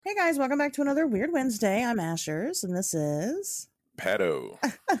guys, welcome back to another Weird Wednesday. I'm Ashers, and this is Pato.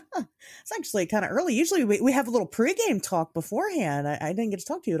 It's actually kind of early. Usually we have a little pregame talk beforehand. I didn't get to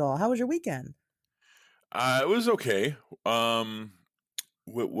talk to you at all. How was your weekend? It was okay.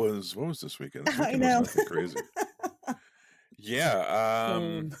 What was this weekend? This I weekend was know. nothing crazy. Yeah.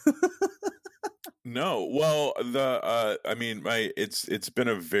 Same. No. Well, I mean, it's been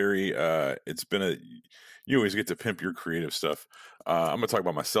a very, you always get to pimp your creative stuff. I'm gonna talk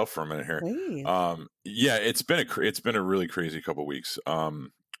about myself for a minute here. Please. Yeah, it's been a really crazy couple weeks.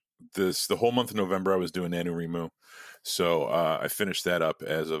 The whole month of November I was doing NaNoWriMo, so I finished that up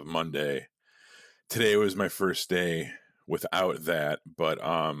as of Monday. Today was my first day without that, but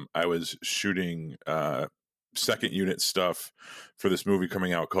I was shooting second unit stuff for this movie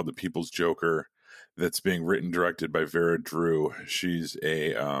coming out called The People's Joker that's being written directed by Vera Drew. She's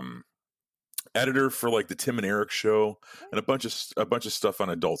a editor for like the Tim and Eric show and a bunch of stuff on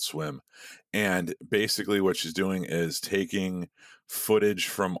Adult Swim. And basically what she's doing is taking footage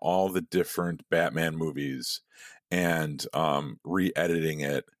from all the different Batman movies and re-editing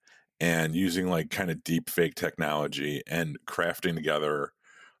it and using like kind of deep fake technology and crafting together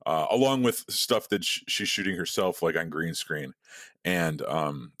along with stuff that she's shooting herself like on green screen and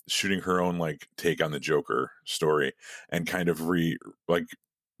shooting her own like take on the Joker story and kind of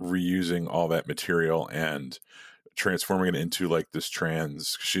reusing all that material and transforming it into like this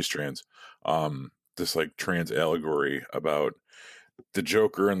she's trans this like trans allegory about the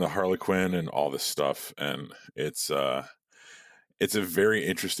Joker and the Harlequin and all this stuff. And it's a very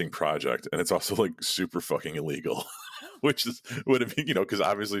interesting project, and it's also like super fucking illegal, which would have been, because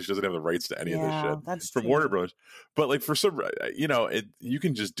obviously she doesn't have the rights to any of this shit that's from true. Warner Bros. But like for some, you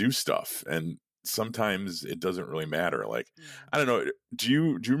can just do stuff, and sometimes it doesn't really matter. Like I don't know. Do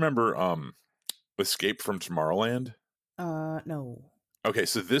you remember Escape from Tomorrowland? No. Okay,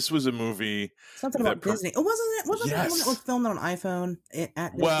 so this was a movie. Something about Disney. Oh, wasn't it? Wasn't Yes. it one that was filmed on an iPhone at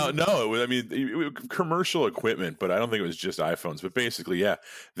Disney? Well, no, I mean it was commercial equipment, but I don't think it was just iPhones. But basically, yeah,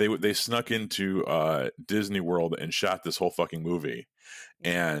 they snuck into Disney World and shot this whole fucking movie,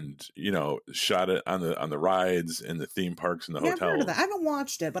 and shot it on the rides and the theme parks and the hotels. I've heard of that. I haven't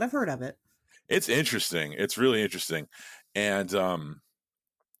watched it, but I've heard of it. It's interesting. It's really interesting, and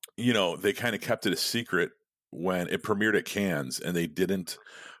they kind of kept it a secret when it premiered at Cannes, and they didn't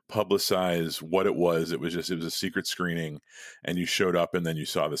publicize what it was. It was a secret screening, and you showed up and then you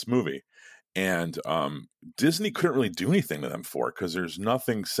saw this movie. And Disney couldn't really do anything to them for it because there's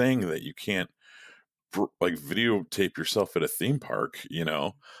nothing saying that you can't like videotape yourself at a theme park,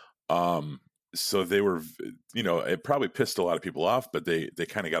 so they were, it probably pissed a lot of people off, but they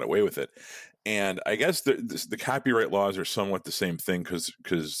kind of got away with it. And I guess the copyright laws are somewhat the same thing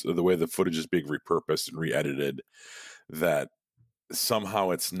because of the way the footage is being repurposed and re-edited, that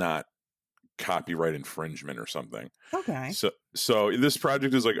somehow it's not copyright infringement or something. Okay. So this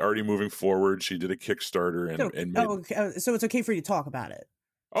project is like already moving forward. She did a Kickstarter so it's okay for you to talk about it.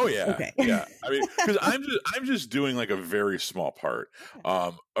 Oh yeah. Okay. Yeah. I mean, because I'm just doing like a very small part.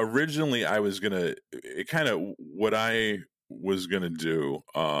 Originally I was gonna what I was gonna do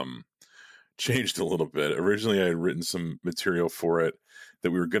changed a little bit. Originally I had written some material for it that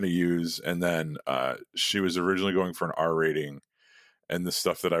we were gonna use, and then she was originally going for an R rating, and the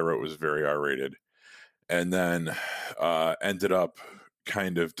stuff that I wrote was very R rated, and then ended up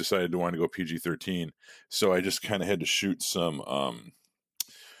kind of decided to want to go PG-13. So I just kind of had to shoot some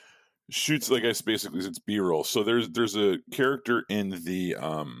shoots, like I guess basically it's B-roll. So there's a character in the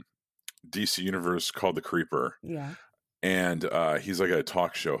DC universe called the Creeper. Yeah. And he's like a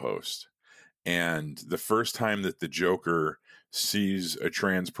talk show host. And the first time that the Joker sees a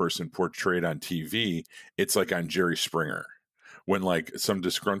trans person portrayed on TV, it's like on Jerry Springer, when like some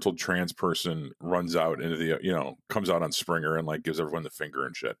disgruntled trans person runs out into the, comes out on Springer and like gives everyone the finger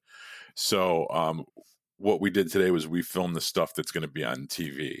and shit. So what we did today was we filmed the stuff that's going to be on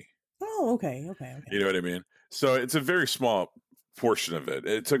TV. Oh, okay. You know what I mean? So it's a very small portion of it.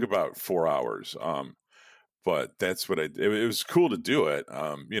 It took about 4 hours. But that's what it was cool to do it.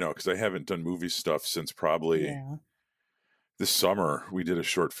 Because I haven't done movie stuff since probably this summer. We did a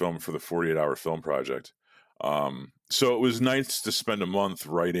short film for the 48-hour film project. So it was nice to spend a month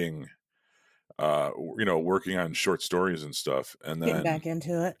writing, working on short stories and stuff, and then getting back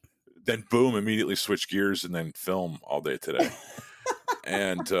into it. Then boom, immediately switch gears and then film all day today.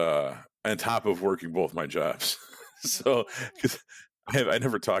 And on top of working both my jobs. So because I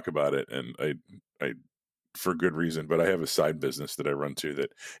never talk about it, and I for good reason, but I have a side business that I run to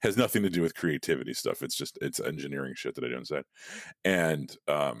that has nothing to do with creativity stuff. It's engineering shit that I do inside. And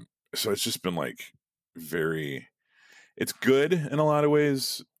so it's just been like it's good in a lot of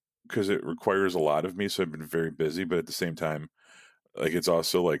ways, because it requires a lot of me. So I've been very busy, but at the same time, like it's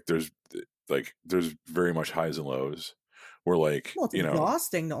also there's very much highs and lows. Where like Well, it's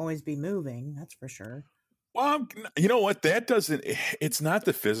exhausting to always be moving. That's for sure. well, you know what? That doesn't. It's not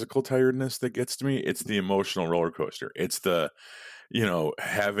the physical tiredness that gets to me. It's the emotional roller coaster. It's the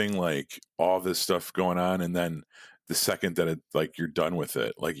having like all this stuff going on, and then the second that you're done with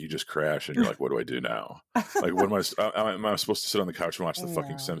it, like you just crash and you're like, what do I do now? Like, what am I supposed to sit on the couch and watch the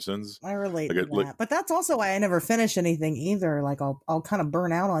fucking Simpsons? I relate to that. But that's also why I never finish anything either. Like I'll kind of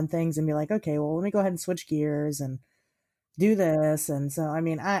burn out on things and be like, okay, well, let me go ahead and switch gears and do this. And so, I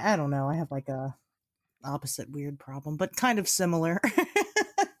mean, I don't know. I have like a opposite weird problem, but kind of similar.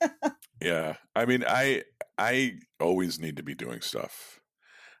 Yeah. I mean, I always need to be doing stuff.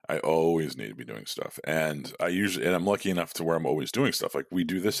 I always need to be doing stuff. And I'm lucky enough to where I'm always doing stuff. Like we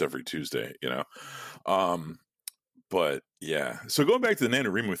do this every Tuesday, But yeah. So going back to the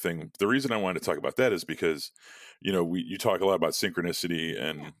NaNoWriMo thing, the reason I wanted to talk about that is because, you talk a lot about synchronicity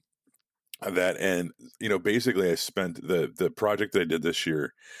and that. And, basically I spent the project that I did this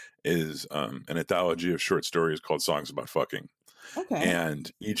year is an anthology of short stories called Songs About Fucking. Okay. And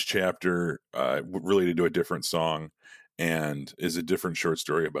each chapter related to a different song and is a different short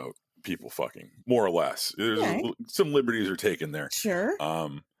story about people fucking, more or less. There's some liberties are taken there. Sure.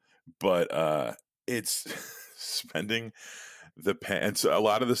 But it's spending and so a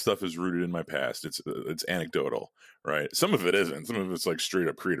lot of this stuff is rooted in my past. It's anecdotal, right? Some of it isn't. Some of it's like straight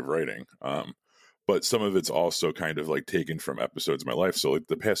up creative writing. But some of it's also kind of like taken from episodes of my life. So like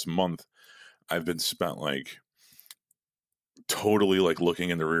the past month, I've been spent like totally like looking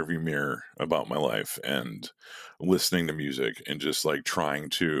in the rearview mirror about my life and listening to music and just like trying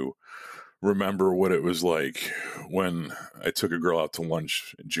to remember what it was like when I took a girl out to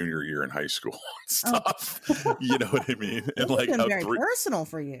lunch junior year in high school and stuff. You know what I mean? And like been very personal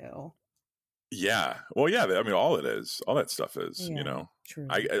for you. Yeah. Well, yeah. I mean, all that stuff is, True.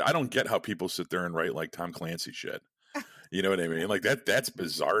 I don't get how people sit there and write like Tom Clancy shit. You know what I mean? Like that's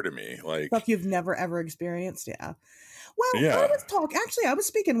bizarre to me. Like stuff you've never ever experienced. Yeah. Well, yeah. I was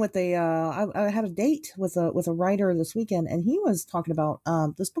speaking with I had a date with a writer this weekend, and he was talking about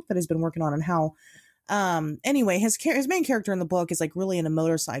this book that he's been working on and how anyway, his main character in the book is like really into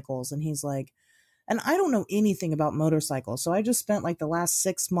motorcycles, and he's like, and I don't know anything about motorcycles, so I just spent like the last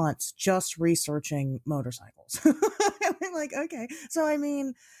 6 months just researching motorcycles. I'm like, okay, so I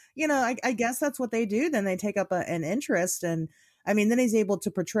mean, I guess that's what they do. Then they take up an interest, and I mean, then he's able to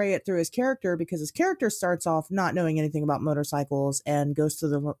portray it through his character because his character starts off not knowing anything about motorcycles and goes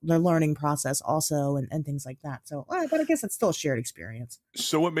through the learning process also and things like that. So, but I guess it's still a shared experience.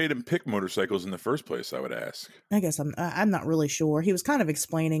 So what made him pick motorcycles in the first place, I would ask? I guess I'm not really sure. He was kind of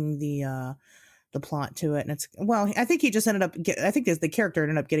explaining the plot to it. And I think he just ended up, the character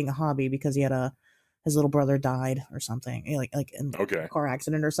ended up getting a hobby because he had his little brother died or something, like in a car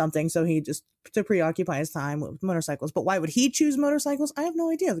accident or something. So he just to preoccupy his time with motorcycles. But why would he choose motorcycles? I have no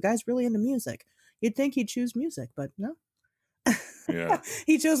idea. The guy's really into music. You'd think he'd choose music, but no. Yeah.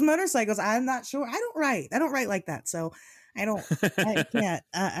 He chose motorcycles. I'm not sure. I don't write like that. So I can't,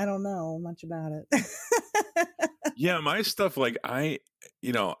 I don't know much about it. Yeah. My stuff, like I've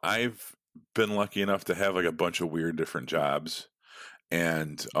been lucky enough to have like a bunch of weird different jobs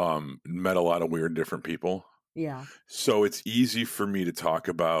and met a lot of weird different people. Yeah. So it's easy for me to talk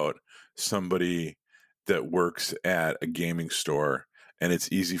about somebody that works at a gaming store, and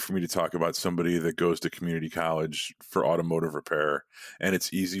it's easy for me to talk about somebody that goes to community college for automotive repair, and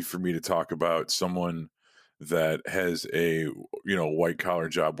it's easy for me to talk about someone that has a white collar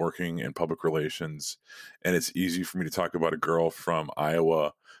job working in public relations, and it's easy for me to talk about a girl from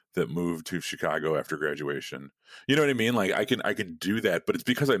Iowa that moved to Chicago after graduation. You know what I mean? Like I can do that, but it's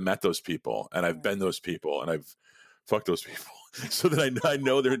because I met those people and I've been those people and I've fucked those people so that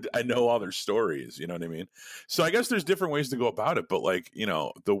I know all their stories. You know what I mean? So I guess there's different ways to go about it, but like,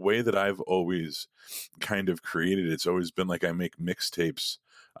 the way that I've always kind of created, it's always been like I make mixtapes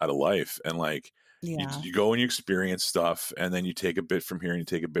out of life, and like, you go and you experience stuff, and then you take a bit from here and you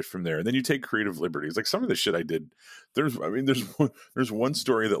take a bit from there, and then you take creative liberties. Like some of the shit I did, there's one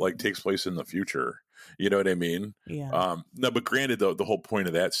story that like takes place in the future. You know what I mean? Yeah. No, but granted, though, the whole point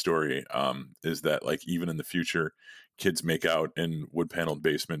of that story is that like even in the future, kids make out in wood paneled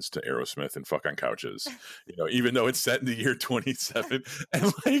basements to Aerosmith and fuck on couches. Even though it's set in the year 27,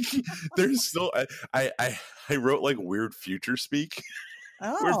 and like there's still I wrote like weird future speak.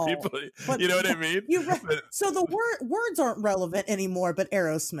 Where Oh, people, but you know what I mean? so the words aren't relevant anymore, but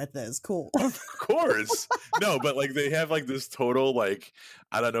Aerosmith is cool. Of course. No, but like they have like this total like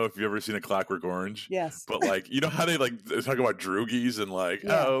I don't know if you've ever seen A Clockwork Orange. Yes. But like you know how they talk about droogies and like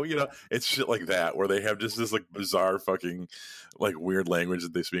it's shit like that where they have just this like bizarre fucking like weird language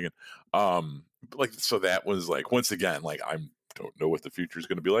that they speak in. Like so that was like once again like I don't know what the future is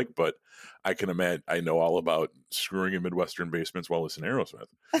going to be like, but I can imagine I know all about screwing in Midwestern basements while listening to Aerosmith.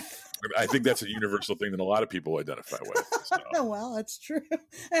 I think that's a universal thing that a lot of people identify with. So. Well, that's true.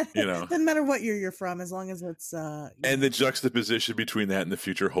 Doesn't matter what year you're from, as long as it's. And the juxtaposition between that and the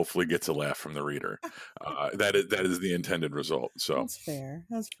future hopefully gets a laugh from the reader. That is the intended result. So that's fair.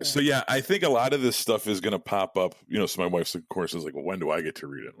 That's fair. So yeah, I think a lot of this stuff is going to pop up. So my wife's of course is like, well, when do I get to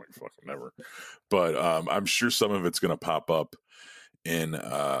read it? I'm like, fucking never. But I'm sure some of it's going to pop up in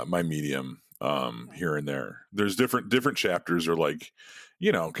my Medium here and there. There's different chapters or like.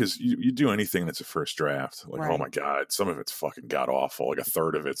 Because you do anything that's a first draft, like, right. Oh my God, some of it's fucking god awful. Like a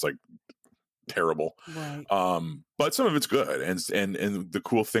third of it's like terrible. Right. But some of it's good. And the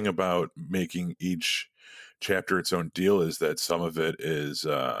cool thing about making each chapter its own deal is that some of it's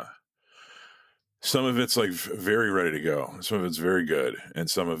like very ready to go. Some of it's very good. And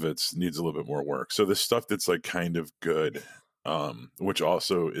some of it needs a little bit more work. So the stuff that's like kind of good, which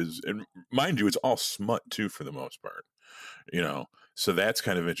also is, and mind you, it's all smut too, for the most part, So that's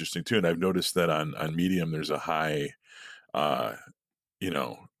kind of interesting too. And I've noticed that on Medium, there's a high,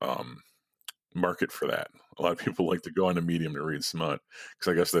 market for that. A lot of people like to go on a Medium to read smut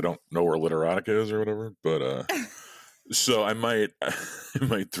because I guess they don't know where literotica is or whatever. But so I might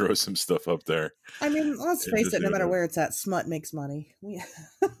throw some stuff up there. I mean, let's face it, no matter where it's at, smut makes money.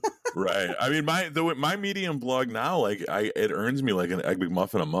 Right. I mean, my Medium blog now, like it earns me like an Egg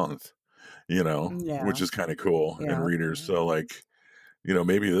McMuffin a month, which is kind of cool. Yeah. And readers. So like,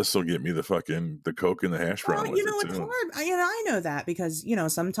 maybe this will get me the Coke and the hash brown. Well, it's hard. I know that because,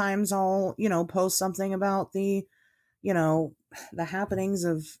 sometimes I'll, post something about the, the happenings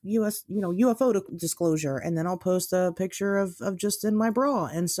of UFO disclosure. And then I'll post a picture of just in my bra.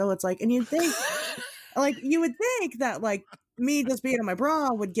 And so it's like, and you'd think, you would think that like me just being in my bra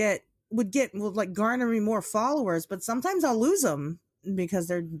would garner me more followers, but sometimes I'll lose them because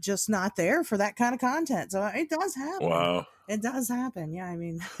they're just not there for that kind of content. So it does happen. Wow. It does happen. Yeah. I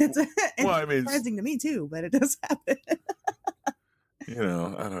mean, it's surprising to me too, but it does happen. I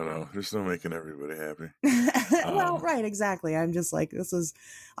don't know. There's no making everybody happy. Well, right. Exactly. I'm just like,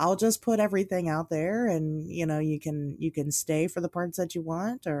 I'll just put everything out there and, you can stay for the parts that you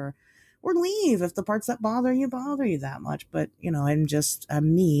want or leave if the parts that bother you that much. But,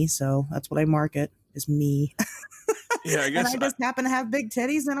 I'm me. So that's what I market is me. Yeah, I guess. And I just happen to have big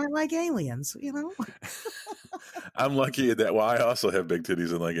titties and I like aliens, I'm lucky that. Well, I also have big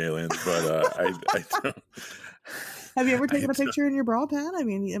titties and like aliens, but I don't. Have you ever taken a picture in your bra pad? I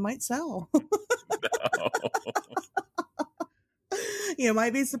mean, it might sell. No. You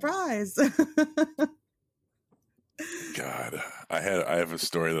might be surprised. God, I have a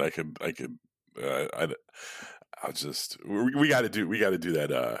story that we got to do that.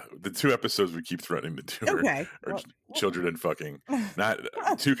 The 2 episodes we keep threatening to do are children and fucking, not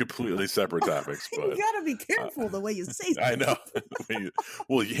 2 completely separate topics. But you got to be careful the way you say things. I know.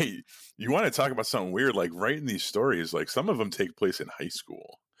 Well, hey, you want to talk about something weird? Like writing these stories, like some of them take place in high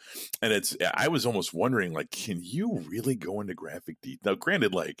school. And I was almost wondering, like, can you really go into graphic detail? Now,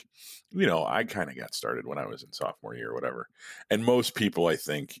 granted, like, I kind of got started when I was in sophomore year or whatever. And most people, I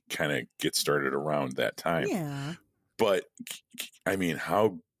think, kind of get started around that time. Yeah. But, I mean,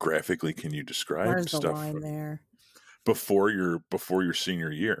 how graphically can you describe Where's stuff the line there? Before your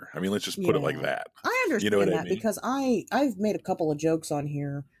senior year? I mean, let's just put it like that. I understand that because I've made a couple of jokes on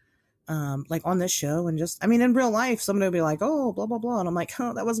here. Like on this show and just, I mean, in real life, somebody will be like, oh, blah, blah, blah. And I'm like,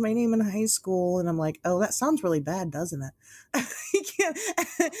 oh, that was my name in high school. And I'm like, oh, that sounds really bad, doesn't it?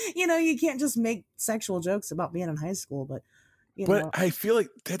 You can't just make sexual jokes about being in high school, but I feel like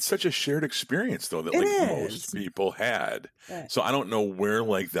that's such a shared experience though, that like most people had. Right. So I don't know where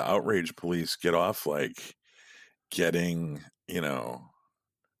like the outrage police get off, like getting,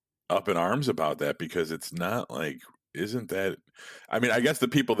 up in arms about that because it's not like, isn't that, I mean, I guess the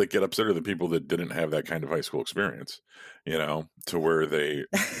people that get upset are the people that didn't have that kind of high school experience, to where they're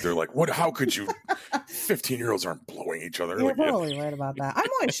like, what, how could you, 15-years aren't blowing each other. You're totally right about that. I'm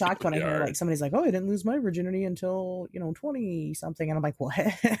always shocked when I hear like somebody's like, oh, I didn't lose my virginity until, 20 something. And I'm like, what?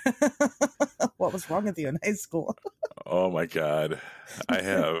 What was wrong with you in high school? Oh my God. I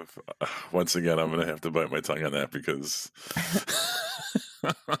have, once again, I'm going to have to bite my tongue on that because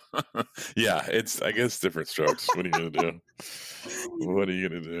Yeah, it's, I guess, different strokes. What are you gonna do? What are you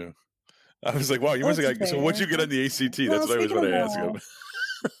gonna do? I was like, wow, you must That's have got, so what'd fair. you get on the ACT? Well, That's what I always speaking want of to ask him.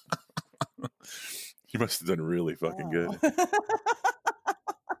 wow, You must have done really fucking wow. good. You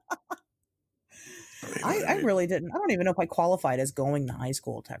know what I I mean? really didn't. I don't even know if I qualified as going to high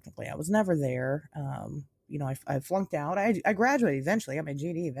school. Technically, I was never there. I flunked out. I graduated eventually. I got my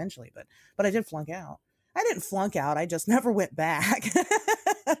GED eventually, but I did flunk out. I didn't flunk out. I just never went back.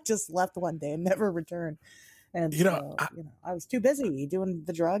 Just left one day and never returned. And You know, so, I was too busy doing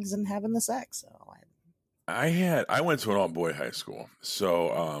the drugs and having the sex. So I went to an all boy high school.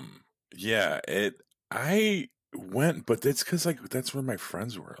 So yeah, I went, but it's because like that's where my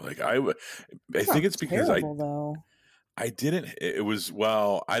friends were. Like I it's think not it's because terrible though. I didn't, it was,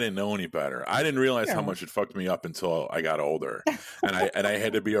 well, I didn't know any better. I didn't realize how Yeah. much it fucked me up until I got older. And I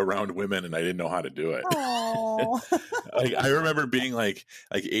had to be around women and I didn't know how to do it. Oh. Like I remember being like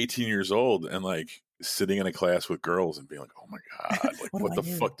 18 years old and like sitting in a class with girls and being like, "Oh my God, like What do what I the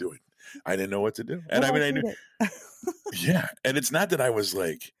do? fuck do I didn't know what to do." How And do I I mean, I treat knew, it? yeah. And it's not that I was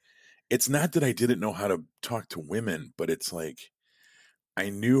like, it's not that I didn't know how to talk to women, but it's like I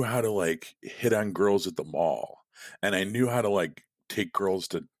knew how to like hit on girls at the mall, and I knew how to like take girls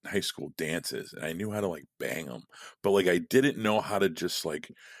to high school dances, and I knew how to like bang them, but like I didn't know how to just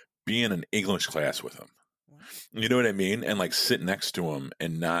like be in an English class with them. You know what I mean? And like sit next to them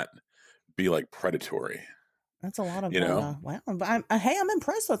and not be like predatory. That's a lot of You know? wow. But I'm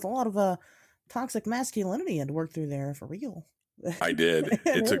impressed with a lot of toxic masculinity and work through there for real. I did. It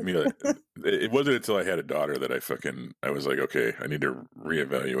It took is. me. It wasn't until I had a daughter that I was like, okay, I need to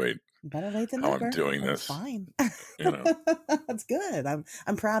reevaluate Better late than how I'm never. doing That's this. fine. You know? That's good.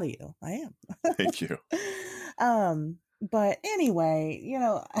 I'm proud of you. I am. Thank you. But anyway,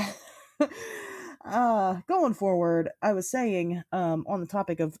 going forward, I was saying on the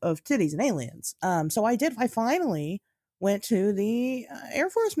topic of titties and aliens. So I finally went to the Air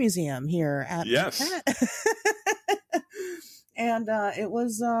Force Museum here at Yes. and it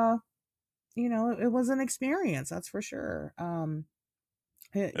was it was an experience, that's for sure.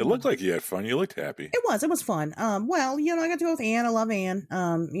 It looked like you had fun. You looked happy. It was fun. Well, I got to go with Anne. I love Anne.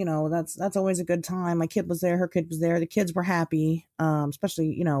 That's always a good time. My kid was there, her kid was there, the kids were happy.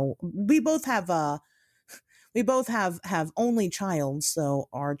 Especially, we both have only child, so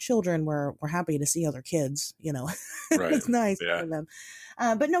our children were happy to see other kids, Right. It's nice Yeah. for them.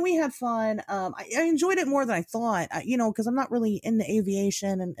 But no, we had fun. I enjoyed it more than I thought, because I'm not really into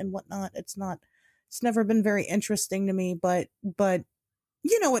aviation and whatnot. It's never been very interesting to me, but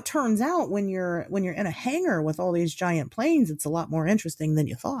it turns out when you're in a hangar with all these giant planes, it's a lot more interesting than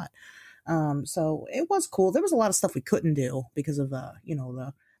you thought. So it was cool. There was a lot of stuff we couldn't do because of the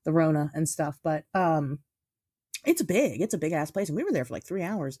Rona and stuff, but it's a big ass place, and we were there for like 3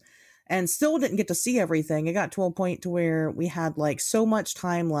 hours and still didn't get to see everything. It got to a point to where we had like so much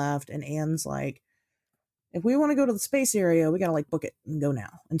time left, and Anne's like, if we want to go to the space area, we gotta like book it and go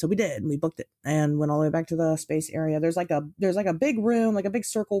now. And so we did, and we booked it and went all the way back to the space area. There's like a big room, like a big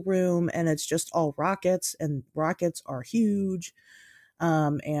circle room, and it's just all rockets, and rockets are huge.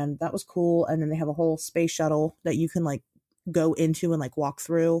 And that was cool. And then they have a whole space shuttle that you can like go into and like walk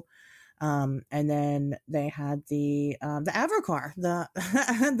through. And then they had the Avocar, the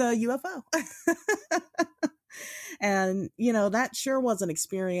the UFO. And that sure was an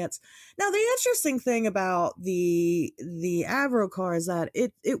experience. Now the interesting thing about the Avocar is that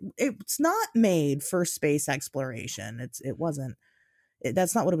it's not made for space exploration.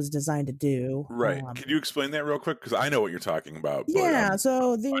 That's not what it was designed to do. Right. Can you explain that real quick? Because I know what you're talking about, but Yeah, I'm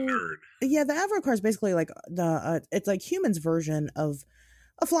so a nerd. the Avocar is basically like it's like humans version of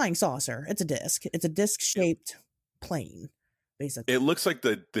a flying saucer. It's a disc. It's a disc shaped plane, basically. It looks like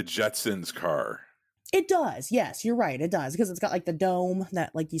the Jetsons car. It does. Yes, you're right. It does, because it's got like the dome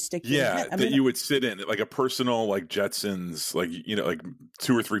that like you stick your Yeah, head. I that mean, you would sit in, like a personal like Jetsons, like like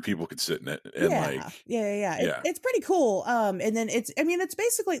 2 or 3 people could sit in it, and yeah. yeah. It's pretty cool. And then it's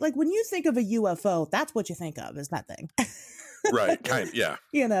basically like when you think of a UFO, that's what you think of, is that thing. Right, kind of, yeah.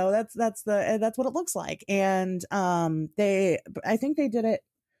 That's what it looks like. And I think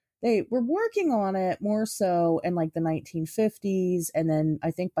they were working on it more so in like the 1950s, and then I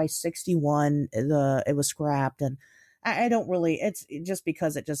think by 61 it was scrapped. And I don't really, it's just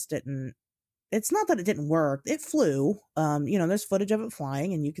because it just didn't, it's not that it didn't work. It flew. There's footage of it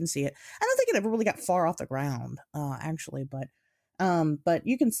flying and you can see it. I don't think it ever really got far off the ground, actually, but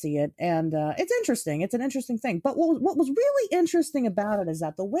you can see it, and it's interesting. It's an interesting thing. But what was really interesting about it is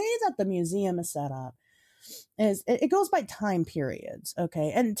that the way that the museum is set up, is it goes by time periods.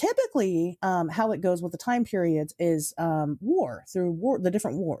 Okay. And typically, how it goes with the time periods is, the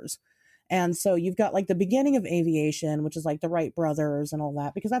different wars. And so you've got like the beginning of aviation, which is like the Wright brothers and all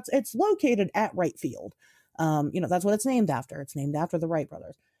that, because it's located at Wright Field. That's what it's named after. It's named after the Wright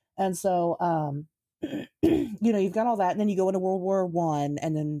brothers. And so, you've got all that, and then you go into World War I,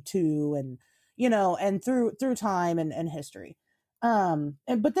 and then II, and and through time and history.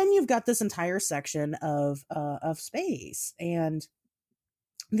 But then you've got this entire section of space, and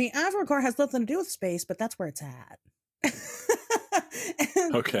the Avrocar has nothing to do with space, but that's where it's at.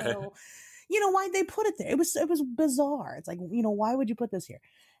 Okay. So, why'd they put it there? It was bizarre. It's like, why would you put this here?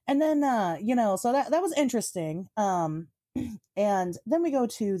 And then, so that was interesting. And then we go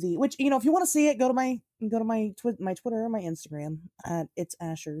to which, if you want to see it, go to my Twitter or my Instagram at It's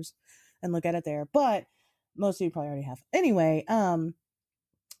Ashers and look at it there. But most of you probably already have. Anyway, then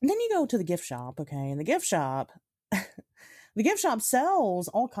you go to the gift shop, okay? And the gift shop sells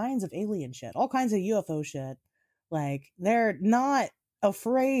all kinds of alien shit, all kinds of UFO shit. Like, they're not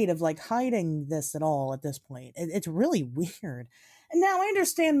afraid of like hiding this at all at this point. It's really weird. And now I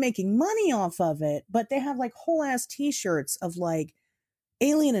understand making money off of it, but they have like whole ass t-shirts of like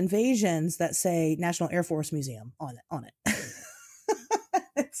alien invasions that say National Air Force Museum on it.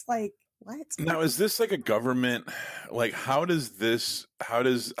 It's like, what? Now, is this like a government, like, do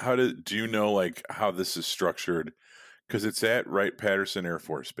you know like how this is structured? Because it's at Wright-Patterson Air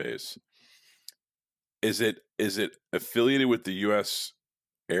Force Base. Is it affiliated with the U.S.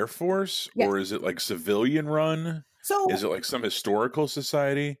 Air Force, or is it like civilian run? So is it like some historical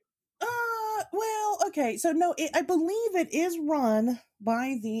society? Well, okay. So no, I believe it is run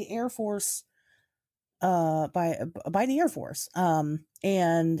by the Air Force, by the Air Force.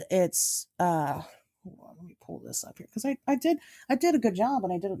 And it's, hold on, let me pull this up here, because I did a good job,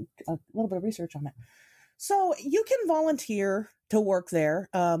 and I did a little bit of research on it. So you can volunteer to work there,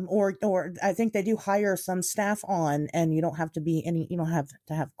 or I think they do hire some staff on, and you don't have to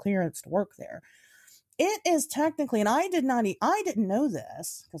have clearance to work there. It is technically, and I didn't know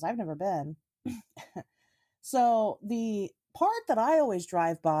this because I've never been. So the part that I always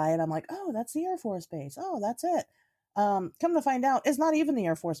drive by, and I'm like, oh, that's the Air Force Base. Oh, that's it. Come to find out, it's not even the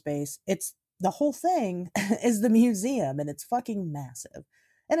Air Force Base. It's the whole thing is the museum, and it's fucking massive,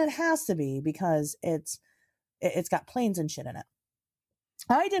 and it has to be because it's got planes and shit in it.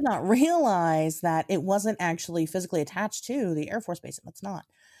 I did not realize that it wasn't actually physically attached to the Air Force Base, and it's not.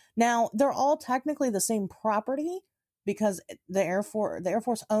 Now, they're all technically the same property because the Air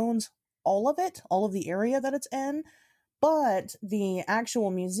Force owns all of it, all of the area that it's in, but the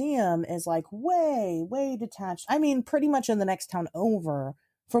actual museum is like way, way detached. I mean, pretty much in the next town over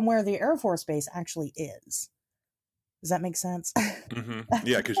from where the Air Force Base actually is. Does that make sense? Mm-hmm.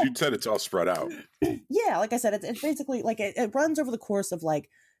 Yeah, because you said it's all spread out. Yeah, like I said, it's basically like it runs over the course of like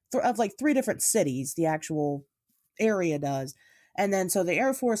 3 different cities. The actual area does, and then so the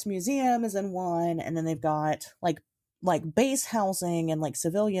Air Force Museum is in one, and then they've got like base housing and like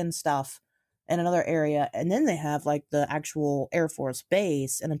civilian stuff in another area, and then they have like the actual Air Force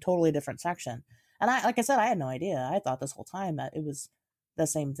Base in a totally different section. And like I said, I had no idea. I thought this whole time that it was the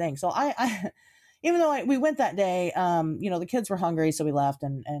same thing. So I even though we went that day, the kids were hungry, so we left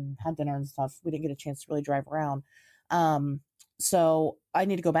and had dinner and stuff. We didn't get a chance to really drive around. So I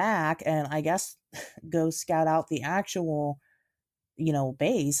need to go back and I guess go scout out the actual,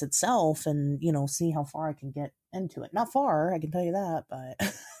 base itself and, see how far I can get into it. Not far, I can tell you that, but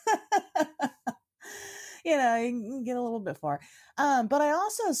you can get a little bit far. But I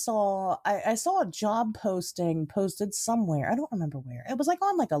also saw, I saw a job posting posted somewhere. I don't remember where. It was like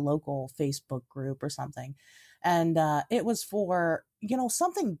on like a local Facebook group or something. And it was for,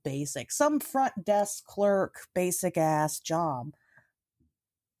 something basic, some front desk clerk, basic ass job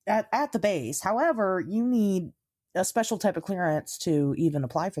at the base. However, you need a special type of clearance to even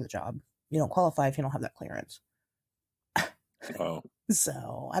apply for the job. You don't qualify if you don't have that clearance. Oh.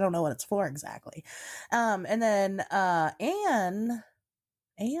 So I don't know what it's for exactly. And then Anne's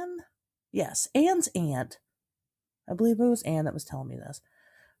aunt, I believe it was Anne that was telling me this.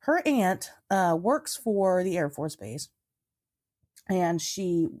 Her aunt works for the Air Force Base, and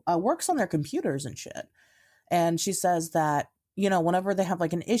she works on their computers and shit. And she says that, whenever they have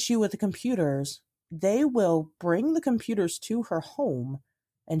like an issue with the computers, they will bring the computers to her home,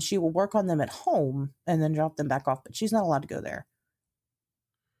 and she will work on them at home and then drop them back off. But she's not allowed to go there.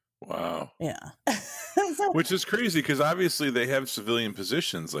 Wow. Yeah. Which is crazy because obviously they have civilian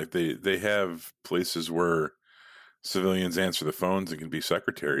positions. Like they have places where civilians answer the phones and can be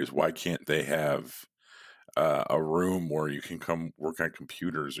secretaries. Why can't they have a room where you can come work on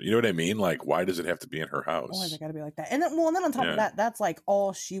computers. You know what I mean? Like, why does it have to be in her house? Why is it got to be like that? And then, and then on top of that, that's like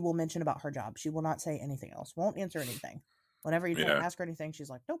all she will mention about her job. She will not say anything else. Won't answer anything. Whenever you try to ask her anything, she's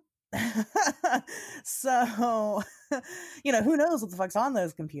like, nope. So, who knows what the fuck's on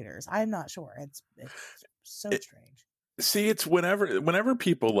those computers? I'm not sure. It's so strange. See, it's whenever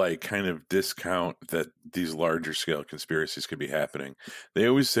people like kind of discount that these larger scale conspiracies could be happening, they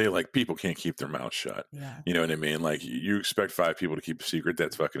always say like people can't keep their mouth shut. Yeah. You know what I mean? Like you expect 5 people to keep a secret.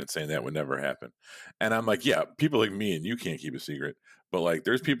 That's fucking insane. That would never happen. And I'm like, yeah, people like me and you can't keep a secret, but like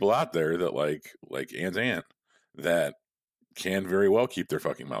there's people out there that like Anne's aunt that can very well keep their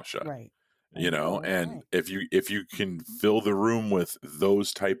fucking mouth shut. Right. And if you can fill the room with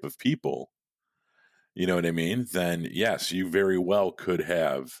those type of people, you know what I mean? Then yes, you very well could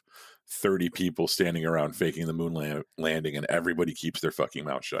have 30 people standing around faking the moon landing, and everybody keeps their fucking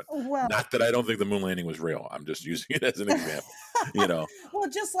mouth shut. Well, not that I don't think the moon landing was real. I'm just using it as an example. Well,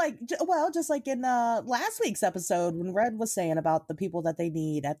 just like in last week's episode when Red was saying about the people that they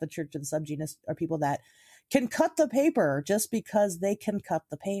need at the Church of the Subgenius are people that can cut the paper just because they can cut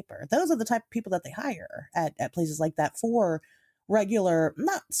the paper. Those are the type of people that they hire at places like that for regular,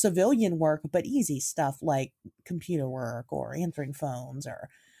 not civilian work, but easy stuff like computer work or answering phones or,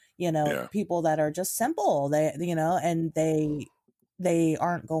 people that are just simple. And they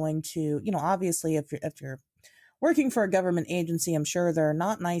aren't going to, obviously if you're working for a government agency, I'm sure they're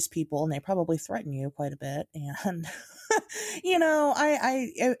not nice people and they probably threaten you quite a bit. And,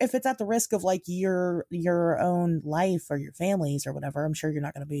 if it's at the risk of like your own life or your family's or whatever, I'm sure you're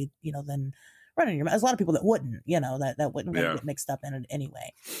not going to be, then running your mouth. There's a lot of people that wouldn't, that wouldn't get mixed up in it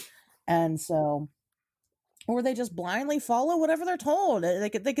anyway. And so, or they just blindly follow whatever they're told.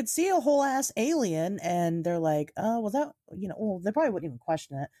 They could see a whole ass alien and they're like, oh, well that, they probably wouldn't even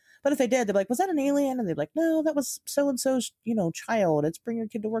question it. But if they did, they'd be like, was that an alien? And they'd be like, no, that was so-and-so's, child. It's bring your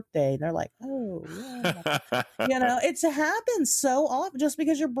kid to work day. And they're like, oh, yeah. It's happens so often just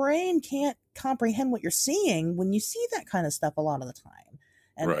because your brain can't comprehend what you're seeing when you see that kind of stuff a lot of the time.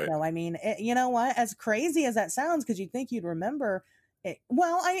 And right. You know what? As crazy as that sounds, because you'd think you'd remember it.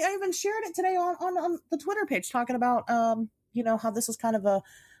 Well, I even shared it today on the Twitter page talking about, how this is kind of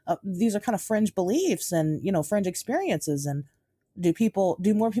these are kind of fringe beliefs and, fringe experiences. And do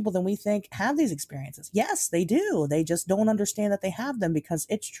more people than we think have these experiences? Yes, they do. They just don't understand that they have them because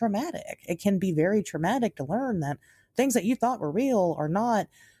it's traumatic. It can be very traumatic to learn that things that you thought were real are not.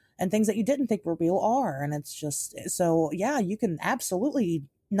 And things that you didn't think were real are. And it's just, so yeah, you can absolutely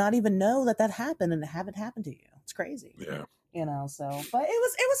not even know that happened and have it happen to you. It's crazy. Yeah. But it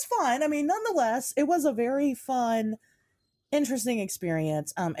was fun. I mean, nonetheless, it was a very fun, interesting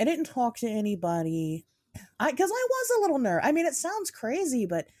experience. I didn't talk to anybody because I was a little nervous. I mean, it sounds crazy,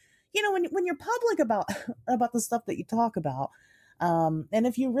 but when you're public about the stuff that you talk about, and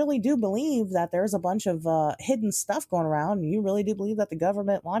if you really do believe that there's a bunch of hidden stuff going around, and you really do believe that the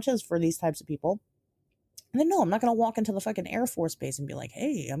government watches for these types of people, then no, I'm not going to walk into the fucking Air Force Base and be like,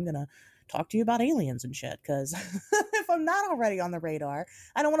 hey, I'm going to talk to you about aliens and shit. Because if I'm not already on the radar,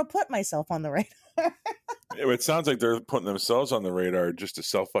 I don't want to put myself on the radar. It sounds like they're putting themselves on the radar just to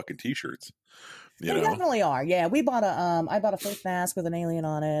sell fucking T-shirts. They definitely are. Yeah, I bought a face mask with an alien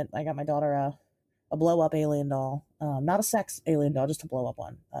on it. I got my daughter a blow up alien doll, not a sex alien doll, just a blow up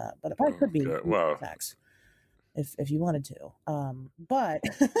one. But it probably could be sex if you wanted to. But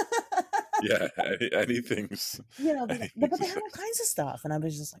yeah, anything's but they have all kinds of stuff, and I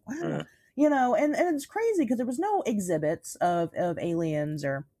was just like, wow, and it's crazy because there was no exhibits of aliens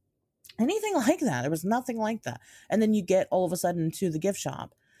or anything like that. There was nothing like that, and then you get all of a sudden to the gift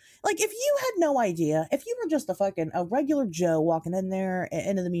shop. Like, if you had no idea, if you were just a regular Joe walking in there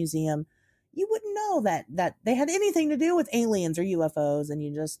into the museum, you wouldn't know that they had anything to do with aliens or UFOs, and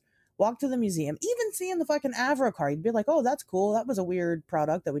you just walk to the museum. Even seeing the fucking Avro car, you'd be like, oh, that's cool. That was a weird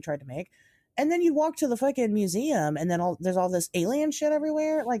product that we tried to make. And then you walk to the fucking museum, and then there's all this alien shit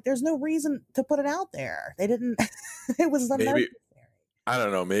everywhere. Like, there's no reason to put it out there. They didn't. It was unnecessary. I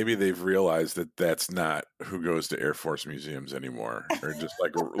don't know. Maybe they've realized that that's not who goes to Air Force museums anymore, or just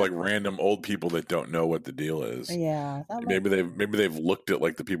like random old people that don't know what the deal is. Yeah. Maybe they've looked at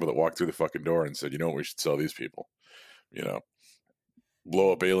like the people that walk through the fucking door and said, you know what, we should sell these people.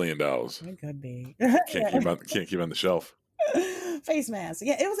 Blow up alien dolls. It could be. Can't keep on the shelf. Face mask.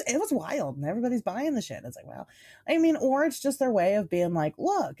 Yeah, it was wild, and everybody's buying the shit. It's like, wow. I mean, or it's just their way of being like,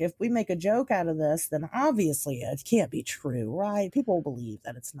 look, if we make a joke out of this, then obviously it can't be true, right? People believe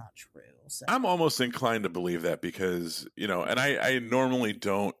that it's not true. So. I'm almost inclined to believe that because, and I normally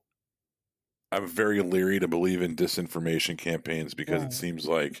don't. I'm very leery to believe in disinformation campaigns because it seems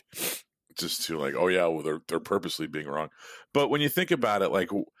like just to like, oh yeah, well they're purposely being wrong. But when you think about it, like,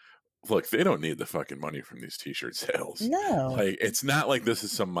 look, they don't need the fucking money from these t-shirt sales. No. Like, it's not like this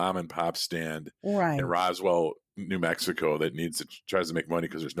is some mom and pop stand in Right. Roswell, New Mexico that tries to make money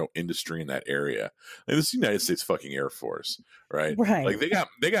because there's no industry in that area. Like, this is the United States fucking Air Force, right? Right. Like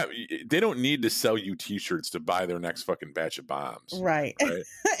they don't need to sell you t-shirts to buy their next fucking batch of bombs. Right. Right.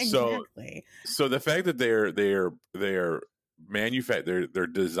 Exactly. So the fact that they're they're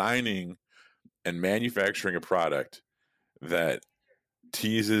designing and manufacturing a product that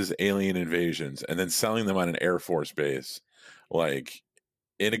teases alien invasions and then selling them on an Air Force base, like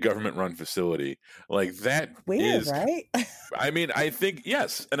in a government run facility, like that Weird, right? I mean, I think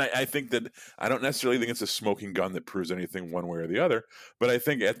yes. And I think that I don't necessarily think it's a smoking gun that proves anything one way or the other, but I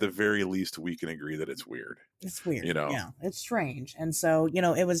think at the very least we can agree that it's weird. It's weird. You know? Yeah, it's strange. And so,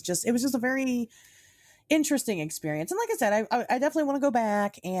 it was just a very interesting experience. And like I said, I definitely want to go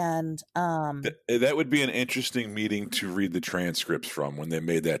back and that would be an interesting meeting to read the transcripts from when they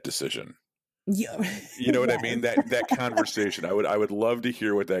made that decision. Yeah. You know what I mean? That conversation. I would love to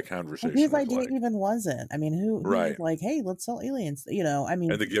hear what that conversation whose idea like. even was it? I mean, who right. was like, hey, let's sell aliens, I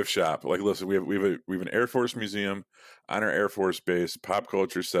mean, and the gift shop. Like, listen, we have an Air Force museum on our Air Force base. Pop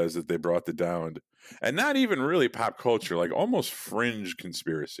culture says that they brought the down, and not even really pop culture, like almost fringe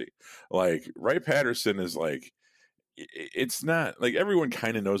conspiracy. Like Wright-Patterson is like, it's not like everyone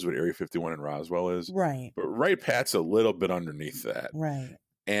kind of knows what Area 51 in Roswell is, right? But Wright-Pat's a little bit underneath that, right?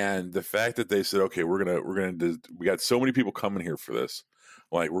 And the fact that they said, okay, we got so many people coming here for this.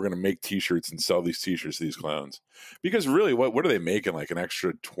 Like, we're going to make t-shirts and sell these t-shirts to these clowns. Because really, what are they making? Like an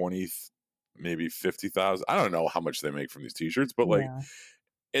extra 20, maybe 50,000? I don't know how much they make from these t-shirts, but like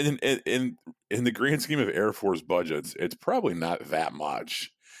in the grand scheme of Air Force budgets, it's probably not that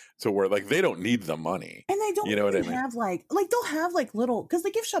much. To where like they don't need the money, and they don't have like they'll have like little, because the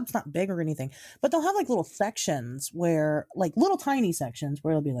gift shop's not big or anything, but they'll have like little sections where like little tiny sections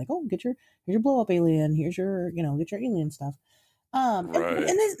where it'll be like, oh, here's your blow up alien, here's your get your alien stuff, right. and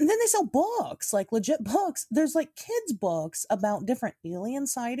then they sell books, like legit books. There's like kids books about different alien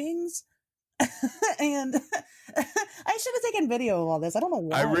sightings. And I should have taken video of all this. I don't know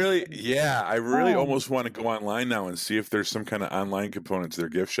why. I really almost want to go online now and see if there's some kind of online component to their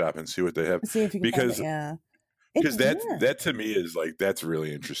gift shop and see what they have. See if you can because find it, yeah. Because that to me is like, that's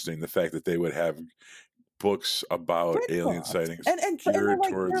really interesting. The fact that they would have books about alien sightings and they're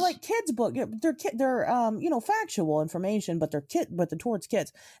like kids book. They're factual information, but they're towards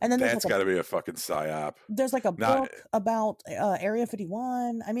kids. And then that's got to be a fucking psyop. There's like a book about Area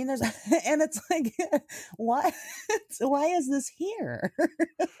 51. I mean, and it's like, why is this here?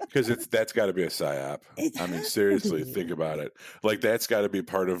 Because that's got to be a psyop. I mean, seriously, think about it. Like, that's got to be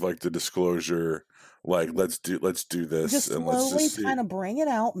part of like the disclosure. Like, let's do this, just and slowly let's just kind of bring it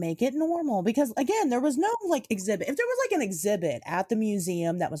out, make it normal. Because again, there was no like exhibit. If there was like an exhibit at the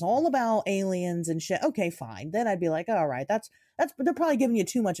museum that was all about aliens and shit, okay, fine. Then I'd be like, all right, that's they're probably giving you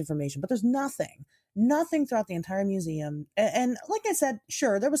too much information. But there's nothing throughout the entire museum. And like I said,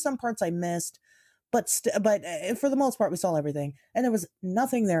 sure, there was some parts I missed, but for the most part, we saw everything, and there was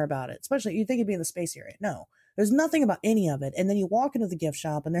nothing there about it. Especially, you'd think it'd be in the space area. No. There's nothing about any of it. And then you walk into the gift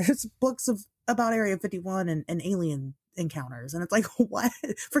shop and there's books about Area 51 and alien encounters. And it's like, what?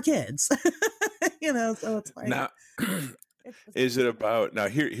 For kids. So it's like. Now, is it about. Now,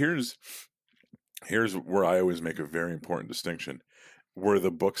 here's where I always make a very important distinction. Were the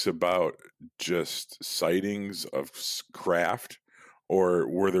books about just sightings of craft, or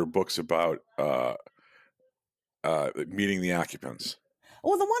were there books about meeting the occupants?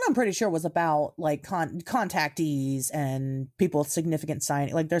 Well, the one I'm pretty sure was about like contactees and people with significant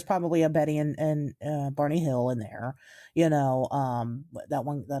signing. Like, there's probably a Betty and Barney Hill in there.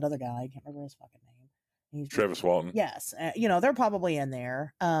 That other guy, I can't remember his fucking name. He's Travis Walton. Yes, they're probably in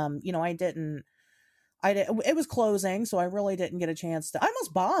there. It was closing, so I really didn't get a chance to. I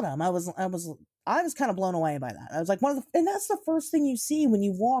almost bought them. I was kind of blown away by that. I was like, and that's the first thing you see when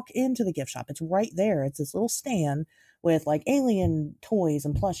you walk into the gift shop. It's right there. It's this little stand with like alien toys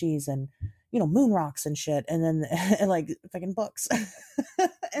and plushies and moon rocks and shit, and then and like fucking books,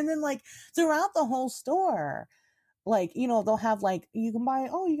 and then like throughout the whole store, like they'll have like you can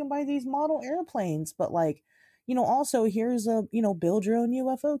buy these model airplanes, but like also here's a build your own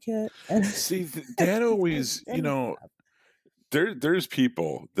UFO kit. And see that always there's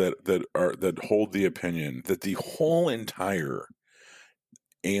people that hold the opinion that the whole entire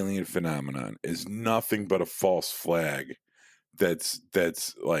alien phenomenon is nothing but a false flag. That's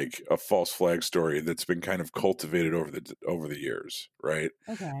like a false flag story that's been kind of cultivated over the years, right?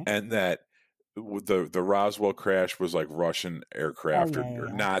 Okay. And that the Roswell crash was like Russian aircraft or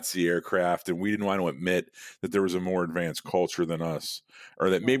Nazi aircraft, and we didn't want to admit that there was a more advanced culture than us, or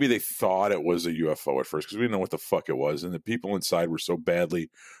that maybe they thought it was a UFO at first because we didn't know what the fuck it was, and the people inside were so badly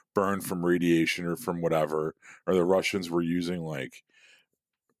burned from radiation or from whatever, or the Russians were using like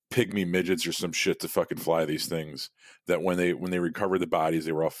pygmy midgets or some shit to fucking fly these things, that when they recovered the bodies,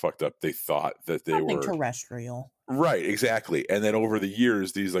 they were all fucked up. They thought that they were terrestrial. Right, exactly. And then over the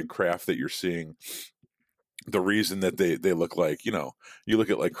years, these like craft that you're seeing, the reason that they look like, you know, you look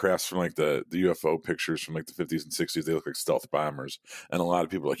at like crafts from like the UFO pictures from like the 50s and 60s, they look like stealth bombers. And a lot of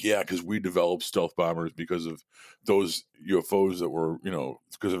people are like, yeah, because we developed stealth bombers because of those UFOs that were, you know,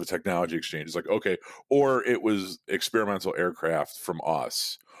 because of a technology exchange. It's like, okay, or it was experimental aircraft from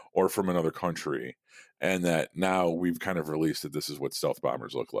us or from another country. And that now we've kind of released that this is what stealth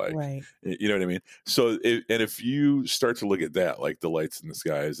bombers look like. Right. You know what I mean? So, and if you start to look at that, like the lights in the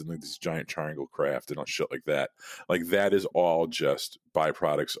skies and like this giant triangle craft and all shit like that is all just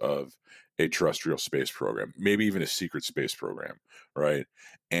byproducts of a terrestrial space program, maybe even a secret space program, right?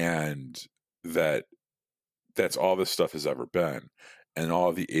 And that's all this stuff has ever been. And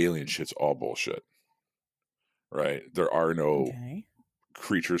all the alien shit's all bullshit, right? There are no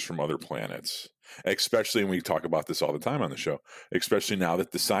creatures from other planets, especially, and we talk about this all the time on the show, especially now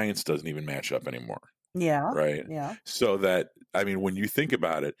that the science doesn't even match up anymore. Yeah. Right. Yeah. So that, I mean, when you think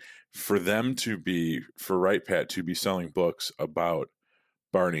about it, for Wright Pat to be selling books about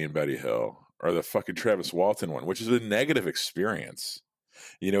Barney and Betty Hill, or the fucking Travis Walton one, which is a negative experience.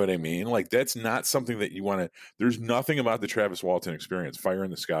 You know what I mean? Like, that's not something that you want to. There's nothing about the Travis Walton experience, Fire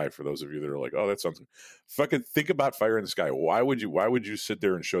in the Sky, for those of you that are like, oh, that's something. Fucking think about Fire in the Sky. Why would you sit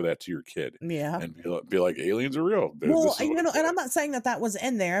there and show that to your kid? Yeah. And be like, aliens are real. Well, you know, and I'm not saying that was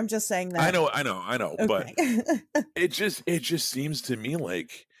in there. I'm just saying that. I know. Okay. But it just seems to me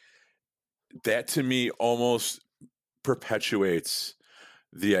like that, to me, almost perpetuates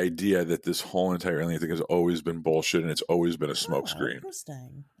the idea that this whole entire alien thing has always been bullshit and it's always been a smokescreen.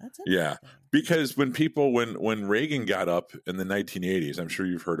 Interesting. That's interesting. Yeah, because when Reagan got up in the 1980s, I'm sure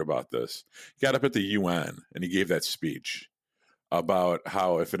you've heard about this, he got up at the UN and he gave that speech about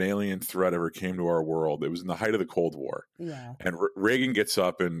how if an alien threat ever came to our world, it was in the height of the Cold War. Yeah. And Reagan gets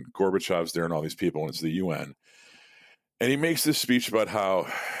up and Gorbachev's there and all these people, and it's the UN. And he makes this speech about how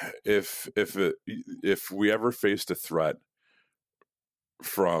if we ever faced a threat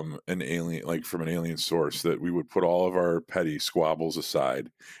from an alien source, that we would put all of our petty squabbles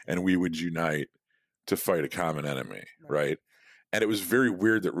aside and we would unite to fight a common enemy, right? And it was very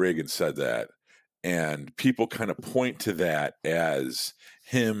weird that Reagan said that, and people kind of point to that as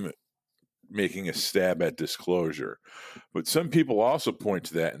him making a stab at disclosure. But some people also point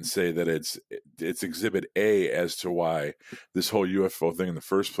to that and say that it's exhibit A as to why this whole UFO thing in the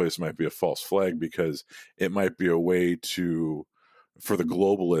first place might be a false flag, because it might be a way for the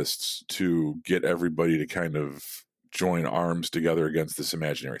globalists to get everybody to kind of join arms together against this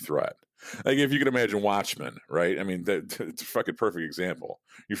imaginary threat. Like, if you can imagine Watchmen, right? I mean, it's a fucking perfect example.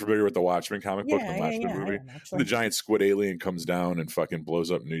 You familiar with the Watchmen comic book, the Watchmen movie? The giant squid alien comes down and fucking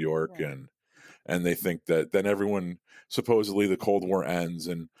blows up New York, and they think that then everyone, supposedly the Cold War ends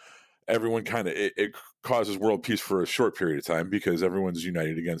and everyone kind of, it causes world peace for a short period of time because everyone's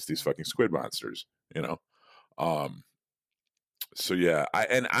united against these fucking squid monsters, you know? So yeah,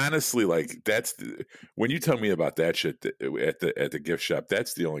 and honestly, like, when you tell me about that shit at the gift shop,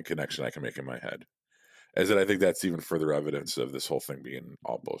 that's the only connection I can make in my head. As that, I think that's even further evidence of this whole thing being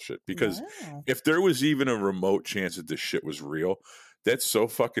all bullshit. Because if there was even a remote chance that this shit was real, that's so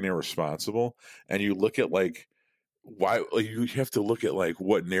fucking irresponsible. And you look at like, why, like, you have to look at like,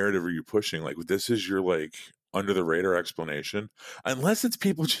 what narrative are you pushing? Like, this is your like under the radar explanation, unless it's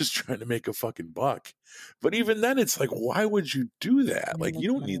people just trying to make a fucking buck. But even then, it's like, why would you do that? Like,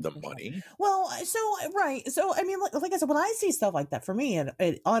 you don't need the money. Well, right. So, I mean, like I said, when I see stuff like that, for me,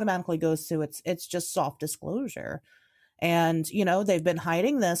 it automatically goes to it's just soft disclosure. And, you know, they've been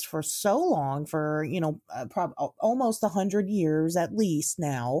hiding this for so long, for, you know, almost 100 years at least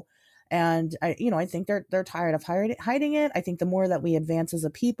now. And I think they're tired of hiding it. I think the more that we advance as a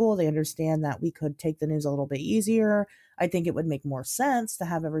people, they understand that we could take the news a little bit easier. I think it would make more sense to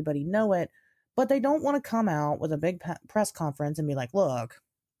have everybody know it, but they don't want to come out with a big press conference and be like, look,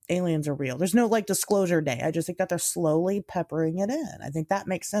 aliens are real. There's no like disclosure day. I just think that they're slowly peppering it in. I think that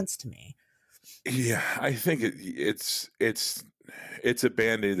makes sense to me. Yeah, I think it's a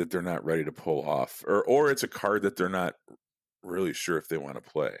Band-Aid that they're not ready to pull off, or it's a card that they're not really sure if they want to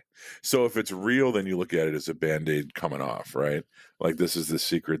play. So if it's real, then you look at it as a Band-Aid coming off, right? Like, this is the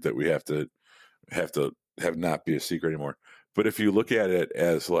secret that we have to have not be a secret anymore. But if you look at it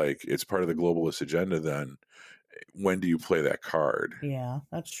as like it's part of the globalist agenda, then when do you play that card? Yeah,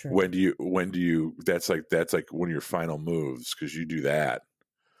 that's true. When do you that's like one of your final moves, because you do that.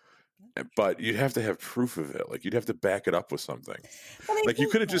 But you'd have to have proof of it. Like, you'd have to back it up with something. Well, Like, you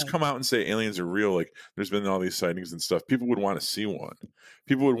couldn't just come out and say aliens are real. Like, there's been all these sightings and stuff. People would want to see one.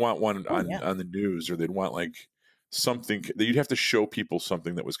 People would want one on the news, or they'd want like something that you'd have to show people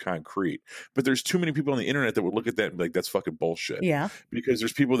something that was concrete. But there's too many people on the internet that would look at that and be like, that's fucking bullshit. Yeah. Because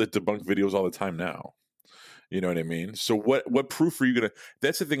there's people that debunk videos all the time now. You know what I mean? So what proof are you gonna?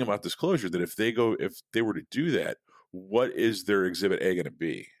 That's the thing about disclosure, that if they were to do that, what is their exhibit A gonna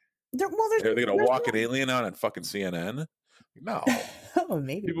be? Are they gonna walk an alien out on fucking CNN? No. Oh,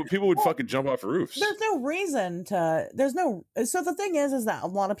 maybe people would fucking jump off roofs. There's no reason to. So the thing is that a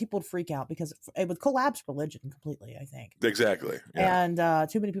lot of people would freak out because it would collapse religion completely, I think. Exactly. Yeah. And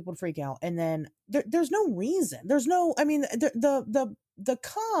too many people would freak out, and then there's no reason. There's no. I mean, the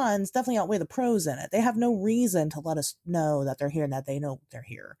cons definitely outweigh the pros in it. They have no reason to let us know that they're here and that they know they're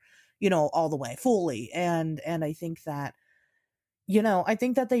here, all the way fully. And I think that. I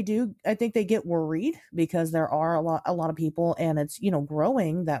think that they do. I think they get worried because there are a lot of people, and it's,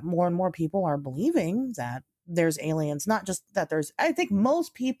 growing, that more and more people are believing that there's aliens. Not just that I think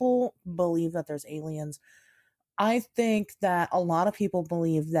most people believe that there's aliens. I think that a lot of people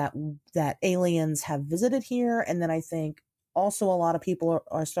believe that aliens have visited here. And then I think also a lot of people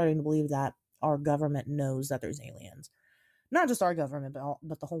are starting to believe that our government knows that there's aliens. Not just our government,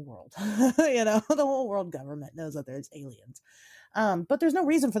 but the whole world. The whole world government knows that there's aliens. But there's no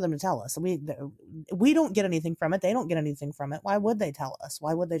reason for them to tell us. We don't get anything from it. They don't get anything from it. Why would they tell us?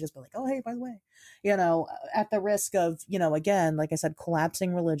 Why would they just be like, oh, hey, by the way, at the risk of, again, like I said,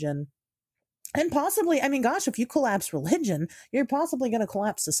 collapsing religion. And possibly, I mean, gosh, if you collapse religion, you're possibly going to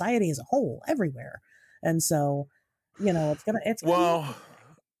collapse society as a whole everywhere. And so, well,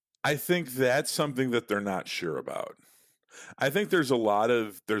 I think that's something that they're not sure about. I think there's a lot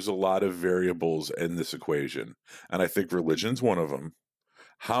of variables in this equation, and I think religion's one of them.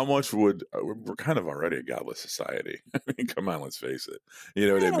 How much we're kind of already a godless society. I mean, come on, let's face it. You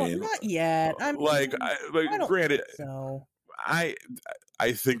know what I mean? Not yet. Granted, so. I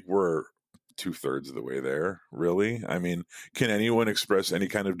think we're 2/3 of the way there. Really, I mean, can anyone express any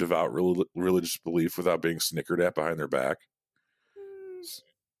kind of devout religious belief without being snickered at behind their back?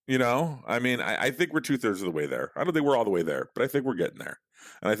 I mean, I think we're 2/3 of the way there. I don't think we're all the way there, but I think we're getting there.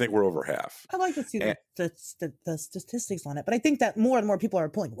 And I think we're over half. I like to see the statistics on it, but I think that more and more people are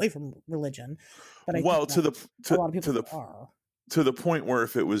pulling away from religion. But a lot of people are. To the point where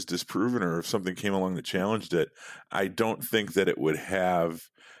if it was disproven, or if something came along that challenged it, I don't think that it would have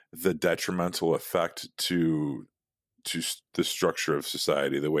the detrimental effect to the structure of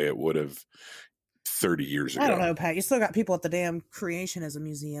society the way it would have 30 years ago. I don't know, Pat. You still got people at the damn Creationism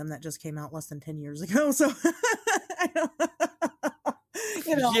Museum that just came out less than 10 years ago. So,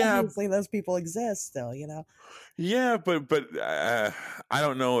 obviously those people exist still, Yeah, but I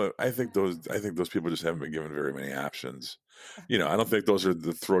don't know. I think those people just haven't been given very many options. I don't think those are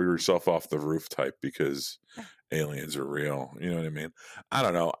the throw yourself off the roof type because aliens are real. You know what I mean? I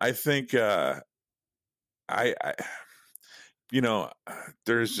don't know. I think there's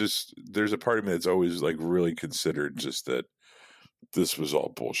a part of me that's always like really considered just that this was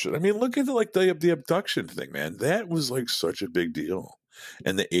all bullshit. I mean, look at the abduction thing, man. That was like such a big deal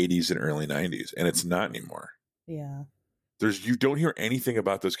in the 80s and early 90s, and it's not anymore. Yeah. You don't hear anything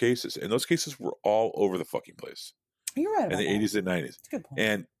about those cases, and those cases were all over the fucking place. You're right. In the 80s and 90s. That's a good point.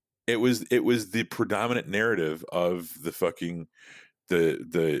 And it was the predominant narrative of the fucking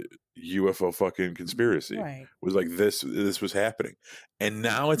the UFO fucking conspiracy. Right. Was like this was happening. And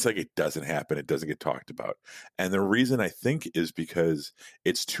now it's like it doesn't happen. It doesn't get talked about. And the reason I think is because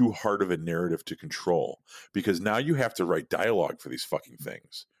it's too hard of a narrative to control. Because now you have to write dialogue for these fucking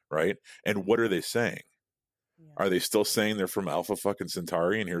things, right? And what are they saying? Yeah. Are they still saying they're from Alpha fucking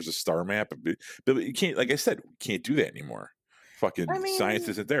Centauri and here's a star map? But you can't, like I said, we can't do that anymore. Fucking science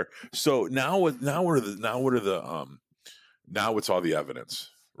isn't there. So now it's all the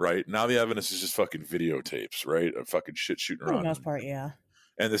evidence, right? Now the evidence is just fucking videotapes, right? Of fucking shit shooting around. For the most part, yeah.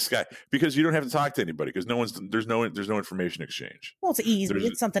 And this guy, because you don't have to talk to anybody, because there's no information exchange. Well, it's easy.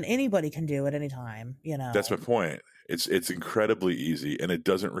 It's something anybody can do at any time, That's my point. It's incredibly easy, and it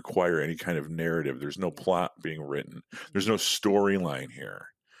doesn't require any kind of narrative. There's no plot being written. There's no storyline here.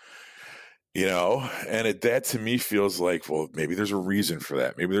 And that to me feels like, well, maybe there's a reason for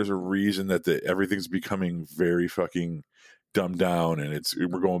that. Maybe there's a reason that everything's becoming very fucking dumbed down, and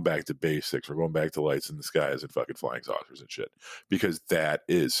we're going back to basics. We're going back to lights in the skies and fucking flying saucers and shit, because that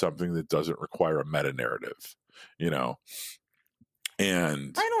is something that doesn't require a meta narrative.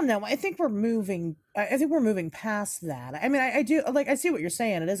 And I don't know. I think we're moving past that. I mean, I do like, I see what you're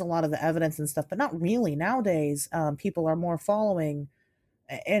saying. It is a lot of the evidence and stuff, but not really. Nowadays, people are more following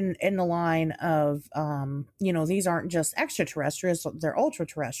in the line of, these aren't just extraterrestrials, they're ultra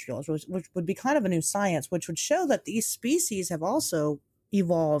terrestrials, which would be kind of a new science, which would show that these species have also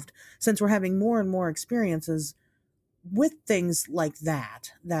evolved since we're having more and more experiences with things like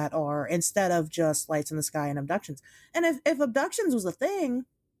that are, instead of just lights in the sky and abductions. And if abductions was a thing,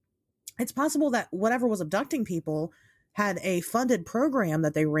 it's possible that whatever was abducting people had a funded program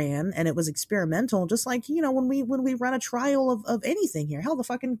that they ran, and it was experimental, just like, when we run a trial of anything here. Hell, the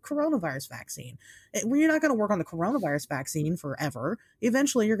fucking coronavirus vaccine. You're not going to work on the coronavirus vaccine forever.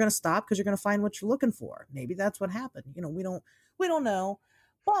 Eventually you're going to stop because you're going to find what you're looking for. Maybe that's what happened. We don't know.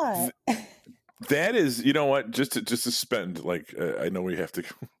 But that is, you know what? Just to spend, like, I know we have to.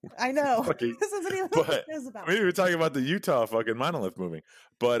 I know. Fucking, this isn't even what it is about. We were talking about the Utah fucking monolith moving,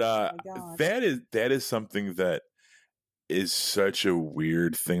 but that is something that is such a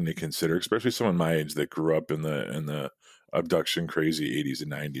weird thing to consider, especially someone my age that grew up in the abduction crazy 80s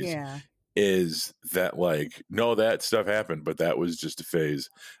and 90s. Yeah. Is that like, no, that stuff happened, but that was just a phase,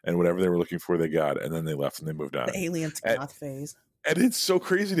 and whatever they were looking for, they got, and then they left and they moved on. The alien goth phase. And it's so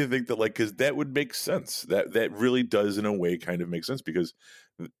crazy to think that, like, because that would make sense. That really does, in a way, kind of make sense, because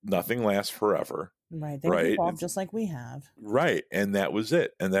nothing lasts forever. Right. They evolved just like we have. Right. And that was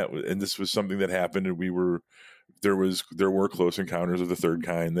it. And this was something that happened, and there were close encounters of the third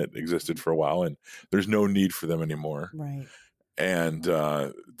kind that existed for a while, and there's no need for them anymore. Right. And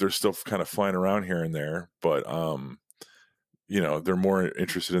they're still kind of flying around here and there, but they're more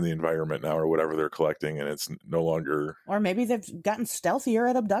interested in the environment now, or whatever they're collecting, and it's no longer. Or maybe they've gotten stealthier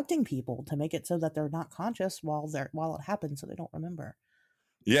at abducting people to make it so that they're not conscious while it happens, so they don't remember.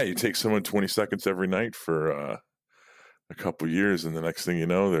 Yeah, you take someone 20 seconds every night for a couple years, and the next thing you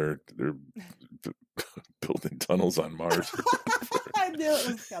know, they're building tunnels on Mars. I knew it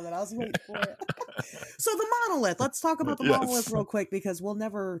was coming. I was waiting for it. So the monolith. Let's talk about the monolith real quick, because we'll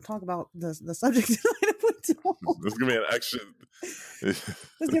never talk about the subject tonight. This is gonna be an action.